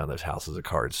to knock down those houses of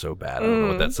cards so bad. I don't know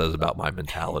what that says about my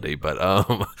mentality, but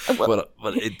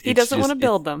he doesn't want to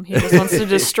build them. He just wants to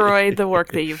destroy the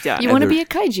work that you've done. You want to be a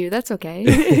kaiju, that's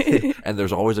okay. And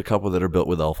there's always a couple that are built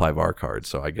with L5R cards,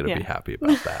 so I get to be happy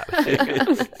about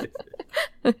that.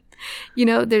 You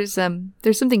know, there's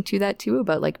something to that too,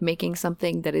 about like making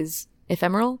something that is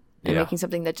ephemeral and making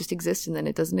something that just exists and then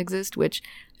it doesn't exist, which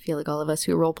I feel like all of us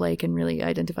who role play can really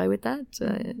identify with that.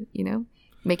 You know,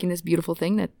 making this beautiful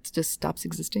thing that just stops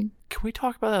existing. Can we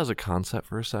talk about that as a concept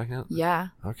for a second? Yeah.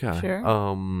 Okay.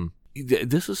 Sure.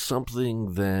 This is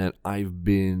something that I've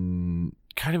been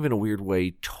kind of in a weird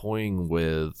way toying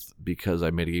with, because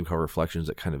I made a game called Reflections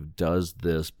that kind of does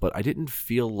this, but I didn't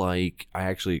feel like I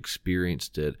actually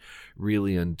experienced it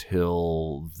really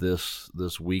until this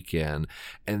weekend,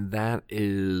 and that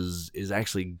is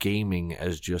actually gaming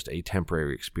as just a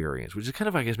temporary experience, which is kind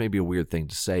of, I guess, maybe a weird thing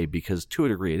to say, because to a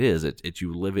degree it is. It's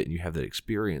you live it and you have that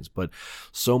experience, but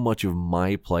so much of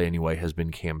my play anyway has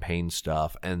been campaign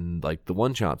stuff, and like the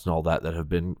one-shots and all that have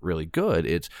been really good.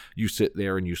 It's you sit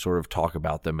there and you sort of talk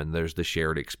about them, and there's the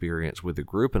shared experience with the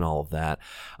group and all of that.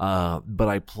 But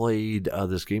I played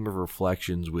this game of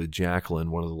Reflections with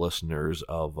Jacqueline, one of the listeners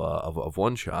of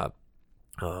One Shot,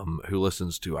 who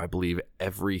listens to, I believe,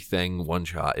 everything One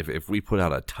Shot. If we put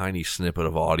out a tiny snippet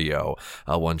of audio,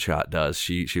 One Shot does.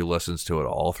 She listens to it.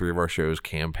 All three of our shows,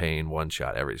 campaign, One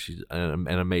Shot, she's an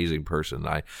amazing person.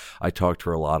 I talked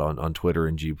to her a lot on Twitter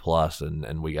and G+,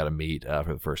 and we got to meet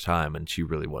for the first time, and she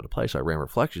really wanted to play, so I ran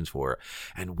Reflections for her.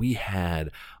 And we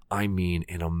had, I mean,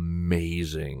 an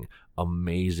amazing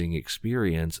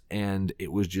experience, and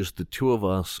it was just the two of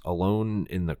us alone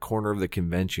in the corner of the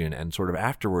convention. And sort of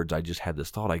afterwards, I just had this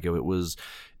thought. I go, it was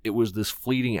this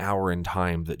fleeting hour in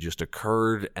time that just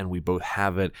occurred, and we both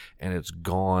have it, and it's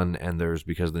gone. And there's,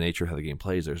 because of the nature of how the game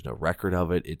plays, there's no record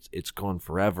of it. It's gone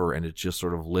forever, and it's just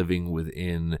sort of living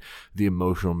within the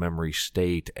emotional memory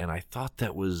state. And I thought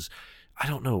that was, I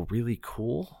don't know, really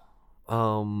cool.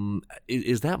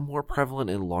 Is that more prevalent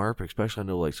in LARP? Especially, I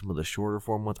know, like some of the shorter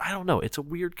form ones. I don't know. It's a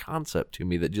weird concept to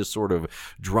me that just sort of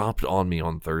dropped on me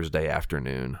on Thursday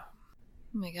afternoon.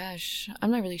 Oh my gosh,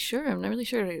 I'm not really sure. I'm not really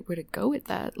sure where to go with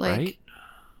that. Like,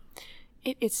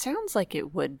 right? It sounds like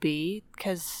it would be,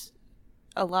 because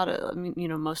a lot of, I mean, you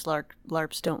know, most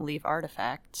LARPs don't leave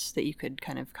artifacts that you could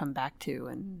kind of come back to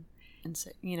and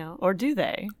say, you know, or do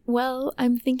they? Well,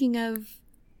 I'm thinking of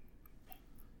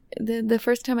the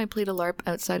first time I played a LARP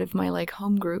outside of my like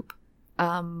home group.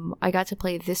 I got to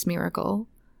play This Miracle,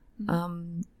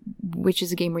 which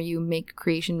is a game where you make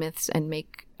creation myths and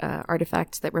make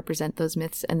artifacts that represent those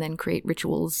myths, and then create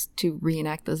rituals to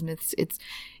reenact those myths. It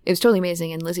was totally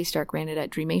amazing, and Lizzie Stark ran it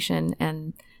at Dreamation,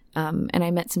 and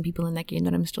I met some people in that game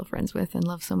that I'm still friends with and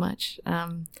love so much.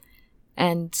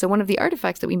 And so one of the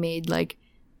artifacts that we made, like,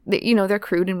 you know, they're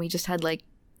crude, and we just had like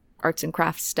arts and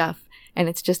crafts stuff, and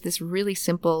it's just this really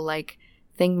simple like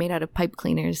thing made out of pipe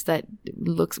cleaners that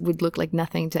would look like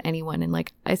nothing to anyone, and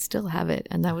like I still have it,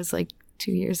 and that was like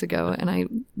 2 years ago, and I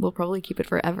will probably keep it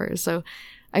forever. So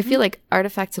I feel like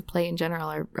artifacts of play in general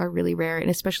are really rare, and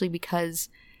especially because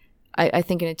I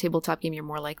think in a tabletop game you're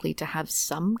more likely to have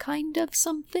some kind of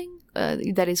something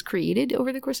that is created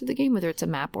over the course of the game, whether it's a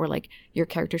map or like your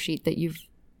character sheet that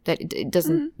it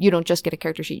doesn't, you don't just get a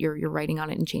character sheet, you're writing on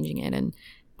it and changing it and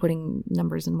putting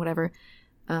numbers and whatever.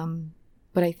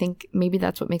 But I think maybe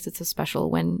that's what makes it so special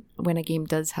when a game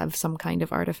does have some kind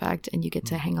of artifact and you get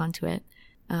to hang on to it.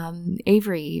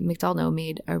 Avery McDonald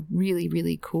made a really,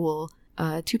 really cool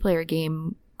 2-player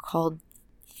game called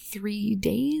 3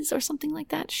 Days or something like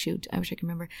that. Shoot, I wish I could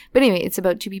remember. But anyway, it's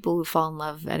about 2 people who fall in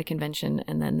love at a convention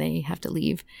and then they have to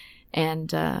leave.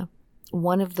 And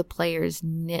one of the players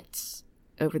knits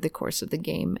over the course of the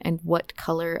game, and what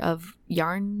color of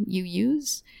yarn you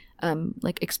use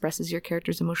like expresses your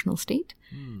character's emotional state.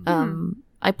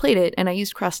 I played it and I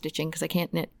used cross-stitching because I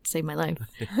can't knit to save my life.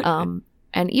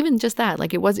 And even just that,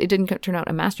 like it didn't turn out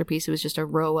a masterpiece. It was just a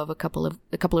row of a couple of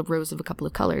rows of a couple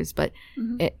of colors. But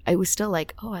I was still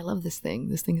like, oh, I love this thing.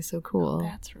 This thing is so cool.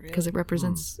 That's real. Because it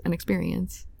represents an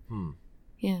experience.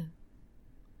 Yeah.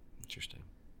 Interesting.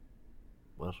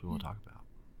 What else we want to talk about?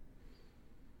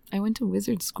 I went to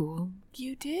wizard school.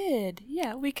 You did.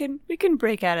 Yeah, we can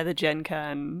break out of the Gen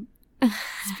Con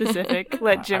specific.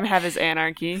 Let Jim have his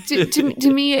anarchy.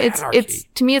 To me,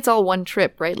 it's all one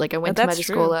trip, right? Like I went to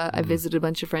Magischola. I visited a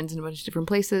bunch of friends in a bunch of different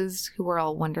places who were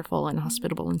all wonderful and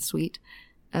hospitable and sweet.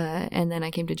 And then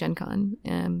I came to Gen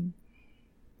Con.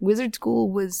 Wizard school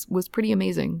was pretty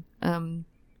amazing.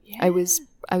 I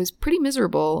was pretty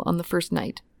miserable on the first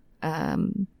night.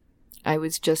 I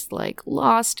was just like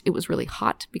lost. It was really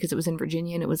hot because it was in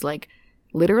Virginia and it was like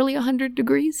literally 100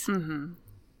 degrees.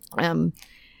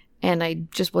 And I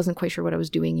just wasn't quite sure what I was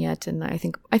doing yet. And I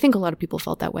think a lot of people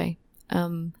felt that way.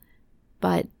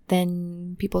 But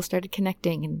then people started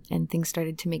connecting and things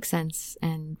started to make sense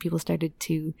and people started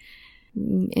to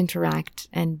interact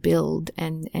and build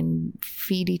and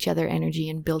feed each other energy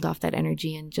and build off that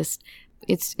energy and just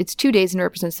it's 2 days and it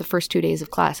represents the first 2 days of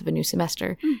class of a new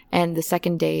semester. And the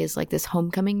second day is like this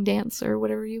homecoming dance or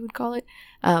whatever you would call it.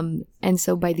 And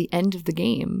so by the end of the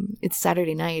game, it's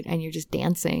Saturday night and you're just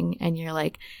dancing and you're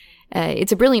like,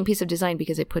 it's a brilliant piece of design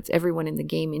because it puts everyone in the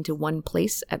game into one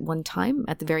place at one time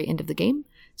at the very end of the game.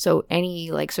 So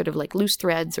any like sort of like loose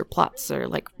threads or plots or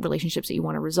like relationships that you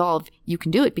want to resolve, you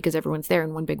can do it because everyone's there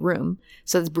in one big room.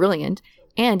 So it's brilliant.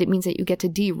 And it means that you get to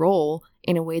de-roll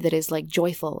in a way that is like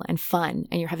joyful and fun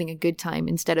and you're having a good time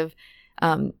instead of,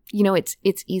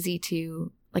 it's easy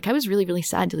to, like I was really, really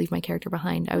sad to leave my character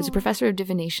behind. I was a professor of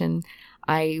divination.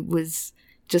 I was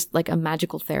just like a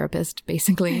magical therapist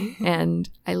basically. And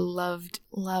I loved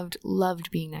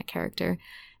being that character.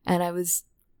 And I was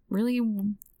really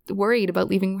worried about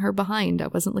leaving her behind. I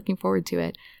wasn't looking forward to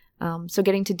it. So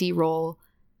getting to de-roll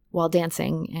while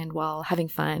dancing and while having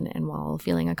fun and while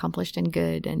feeling accomplished and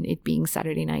good and it being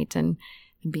Saturday night and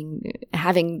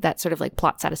having that sort of like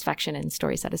plot satisfaction and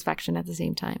story satisfaction at the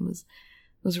same time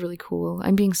was really cool.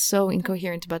 I'm being so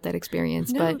incoherent about that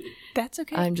experience, but that's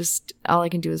okay. I'm just, all I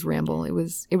can do is ramble. It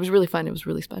was really fun. It was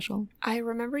really special. I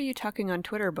remember you talking on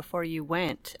Twitter before you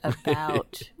went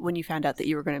about when you found out that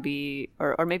you were going to be,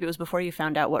 or maybe it was before you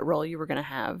found out what role you were going to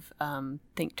have.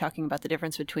 Talking about the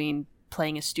difference between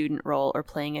playing a student role or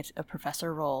playing a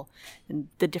professor role and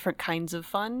the different kinds of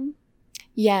fun.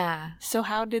 Yeah. So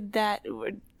how did that,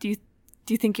 do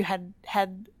you think you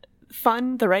had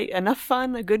fun, enough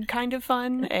fun, a good kind of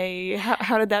fun?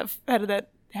 How did that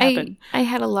happen? I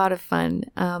had a lot of fun.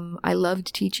 I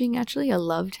loved teaching, actually. I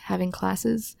loved having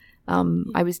classes.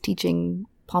 I was teaching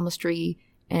palmistry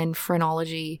and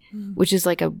phrenology, which is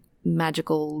like a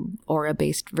magical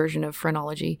aura-based version of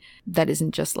phrenology that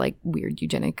isn't just like weird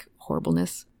eugenic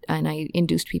horribleness. And I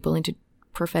induced people into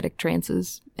prophetic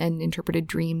trances and interpreted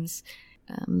dreams.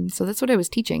 So that's what I was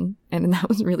teaching, and that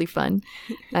was really fun.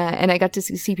 And I got to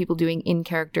see people doing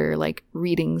in-character like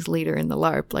readings later in the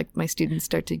LARP. Like my students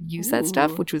start to use that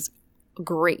stuff, which was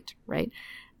great, right?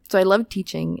 So I loved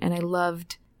teaching, and I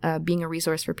loved being a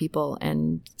resource for people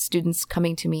and students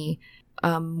coming to me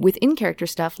with in-character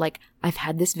stuff like, I've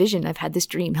had this vision, I've had this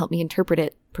dream, help me interpret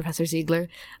it, Professor Ziegler.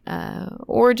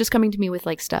 Or just coming to me with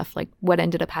like stuff, like what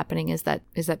ended up happening is that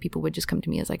people would just come to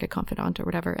me as like a confidant or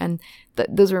whatever. And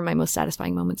those were my most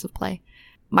satisfying moments of play.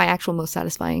 My actual most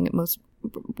satisfying,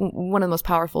 one of the most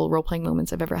powerful role-playing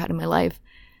moments I've ever had in my life.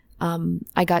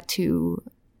 I got to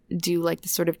do like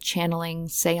this sort of channeling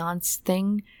seance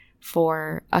thing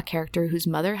for a character whose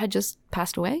mother had just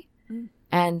passed away.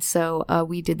 And so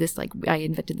we did this, like, I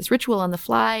invented this ritual on the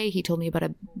fly. He told me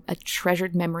about a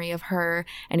treasured memory of her,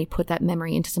 and he put that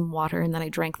memory into some water, and then I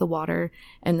drank the water,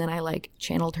 and then I, like,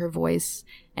 channeled her voice,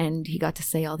 and he got to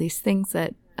say all these things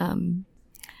that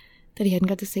he hadn't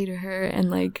got to say to her,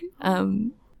 and, like,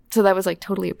 so that was, like,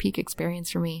 totally a peak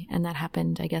experience for me, and that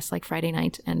happened, I guess, like, Friday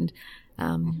night, and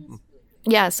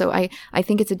yeah, so I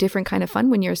think it's a different kind of fun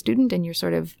when you're a student and you're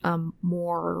sort of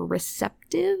more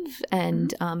receptive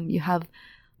and you have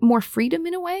more freedom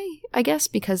in a way, I guess,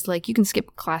 because like you can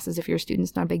skip classes if you're a student,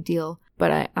 it's not a big deal.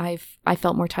 But I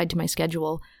felt more tied to my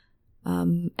schedule,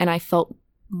 and I felt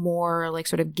more like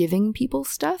sort of giving people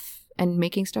stuff and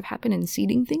making stuff happen and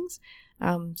seeding things.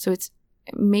 So it's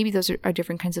maybe those are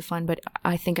different kinds of fun, but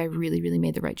I think I really, really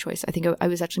made the right choice. I think I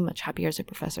was actually much happier as a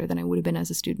professor than I would have been as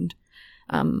a student.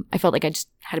 I felt like I just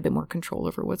had a bit more control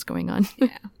over what's going on.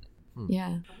 Yeah.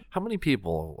 Yeah. How many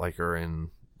people like are in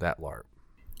that LARP?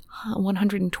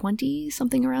 120,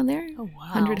 something around there. Oh,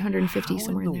 wow. 100, 150,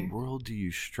 somewhere in How there. in the world do you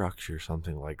structure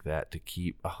something like that to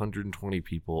keep 120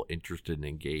 people interested and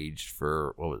engaged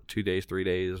for, 2 days, 3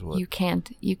 days? What? You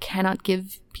can't. You cannot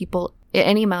give people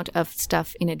any amount of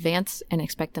stuff in advance and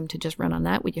expect them to just run on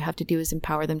that. What you have to do is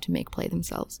empower them to make play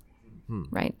themselves.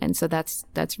 Right? And so that's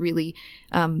really,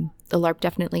 the LARP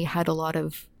definitely had a lot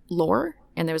of lore,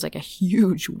 and there was like a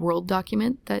huge world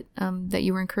document that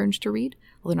you were encouraged to read,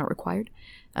 although not required.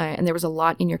 And there was a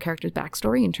lot in your character's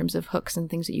backstory in terms of hooks and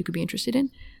things that you could be interested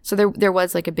in. So there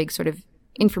was like a big sort of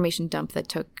information dump that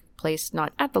took place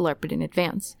not at the LARP but in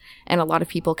advance. And a lot of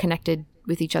people connected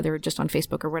with each other just on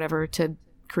Facebook or whatever to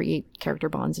create character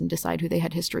bonds and decide who they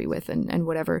had history with and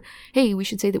whatever. Hey, we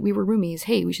should say that we were roomies.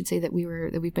 Hey, we should say that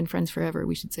we've been friends forever.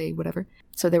 We should say whatever.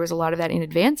 So there was a lot of that in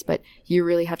advance, but you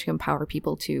really have to empower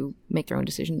people to make their own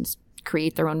decisions,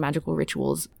 create their own magical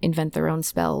rituals, invent their own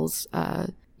spells.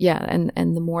 And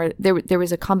the more there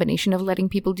was a combination of letting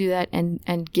people do that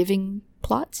and giving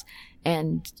plots.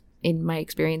 And in my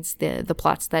experience, the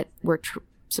plots that were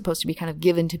supposed to be kind of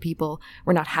given to people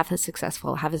were not half as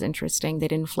successful, half as interesting. They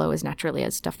didn't flow as naturally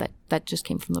as stuff that just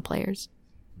came from the players.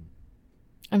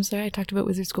 I'm sorry I talked about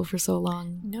Wizard School for so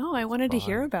long. No, I wanted to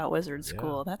hear about Wizard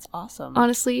School. Yeah. That's awesome.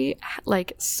 Honestly,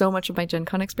 like so much of my Gen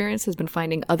Con experience has been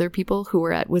finding other people who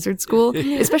were at Wizard School,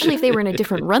 especially if they were in a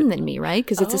different run than me, right?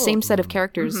 Because it's the same set of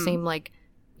characters, same like,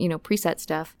 preset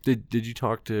stuff. Did you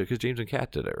talk to, because James and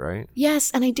Kat did it, right? Yes,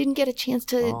 and I didn't get a chance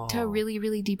to really,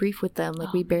 really debrief with them.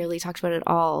 Like we barely talked about it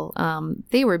all.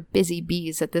 They were busy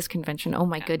bees at this convention. Oh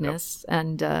my goodness.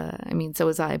 Yep. And so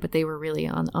was I, but they were really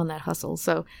on that hustle.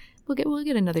 So we'll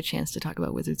get another chance to talk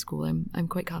about Wizard School. I'm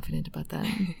quite confident about that.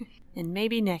 And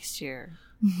maybe next year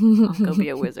I'll go be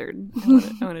a wizard.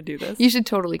 I want to do this. You should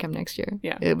totally come next year.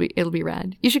 Yeah, it'll be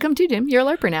rad. You should come too, Jim. You're a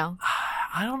LARPer now.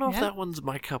 I don't know if that one's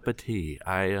my cup of tea.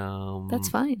 That's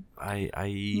fine.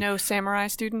 No samurai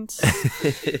students.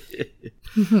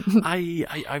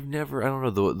 I've never, I don't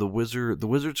know, the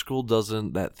wizard school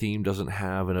that theme doesn't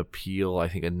have an appeal, I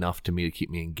think, enough to me to keep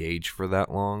me engaged for that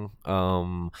long.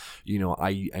 I'm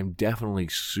definitely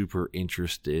super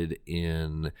interested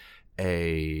in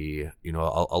a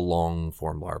long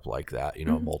form LARP like that, a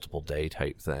multiple day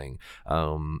type thing.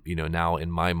 Now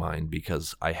in my mind,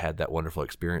 because I had that wonderful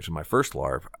experience in my first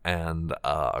LARP, and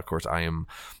of course I'm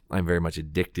very much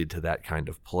addicted to that kind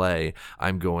of play.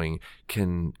 I'm going,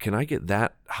 can I get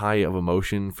that high of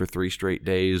emotion for 3 straight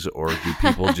days, or do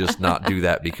people just not do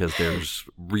that because there's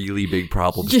really big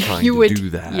problems trying to do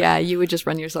that? Yeah, you would just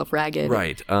run yourself ragged.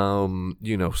 Right.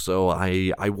 So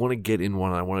I want to get in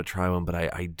one, I want to try one, but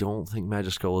I don't think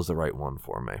Magischola is the right one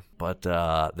for me. But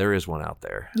there is one out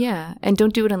there. Yeah, and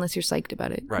don't do it unless you're psyched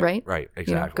about it, right? Right,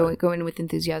 exactly. Go in with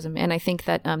enthusiasm. And I think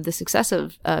that the success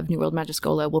of New World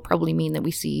Magischola will probably mean that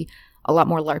we see a lot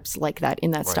more LARPs like that in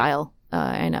that style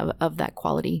and of that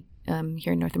quality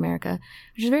here in North America,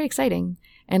 which is very exciting.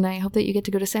 And I hope that you get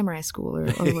to go to samurai school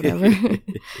or whatever.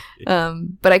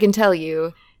 But I can tell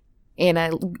you, in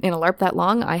a LARP that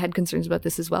long, I had concerns about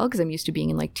this as well, because I'm used to being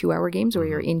in like 2-hour games where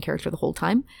you're in character the whole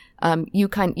time. You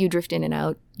drift in and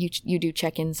out. You do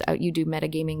check-ins out. You do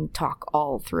metagaming talk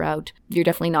all throughout. You're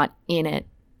definitely not in it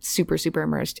super, super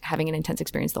immersed, having an intense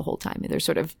experience the whole time. There's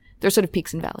sort of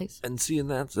peaks and valleys. And see, and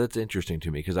that's interesting to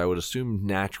me, because I would assume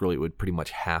naturally it would pretty much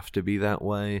have to be that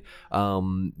way.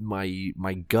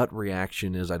 My gut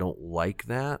reaction is I don't like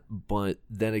that, but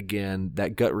then again,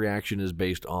 that gut reaction is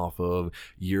based off of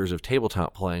years of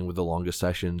tabletop playing, with the longest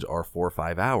sessions are 4 or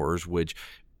 5 hours, which,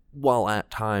 while at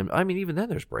times, I mean, even then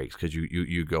there's breaks, because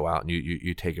you go out and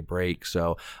you take a break.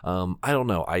 So I don't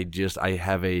know. I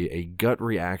have a gut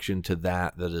reaction to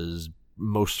that is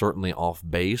most certainly off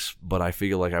base, but I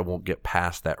feel like I won't get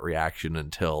past that reaction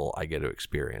until I get to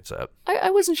experience it.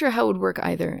 I wasn't sure how it would work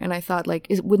either, and I thought, like,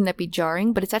 wouldn't that be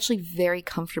jarring? But it's actually very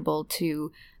comfortable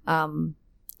to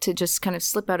just kind of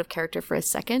slip out of character for a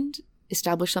second,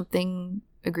 establish something,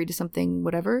 agree to something,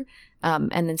 whatever,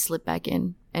 and then slip back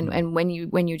in. And when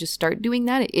you just start doing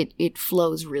that, it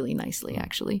flows really nicely,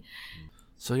 actually.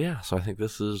 So I think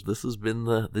this has been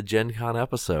the Gen Con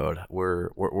episode.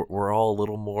 We're all a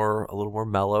little more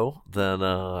mellow than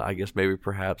I guess maybe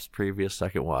perhaps previous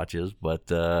second watches,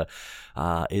 but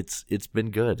it's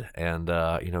been good, and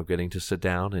getting to sit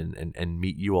down and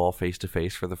meet you all face to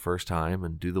face for the first time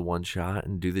and do the one shot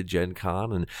and do the Gen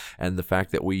Con, and the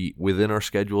fact that we within our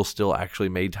schedule still actually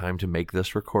made time to make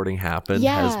this recording happen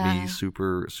has me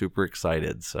super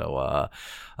excited. So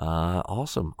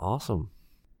awesome.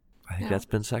 I think that's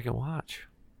been Second Watch.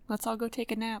 Let's all go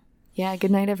take a nap. Yeah, good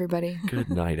night, everybody. Good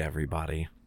night, everybody.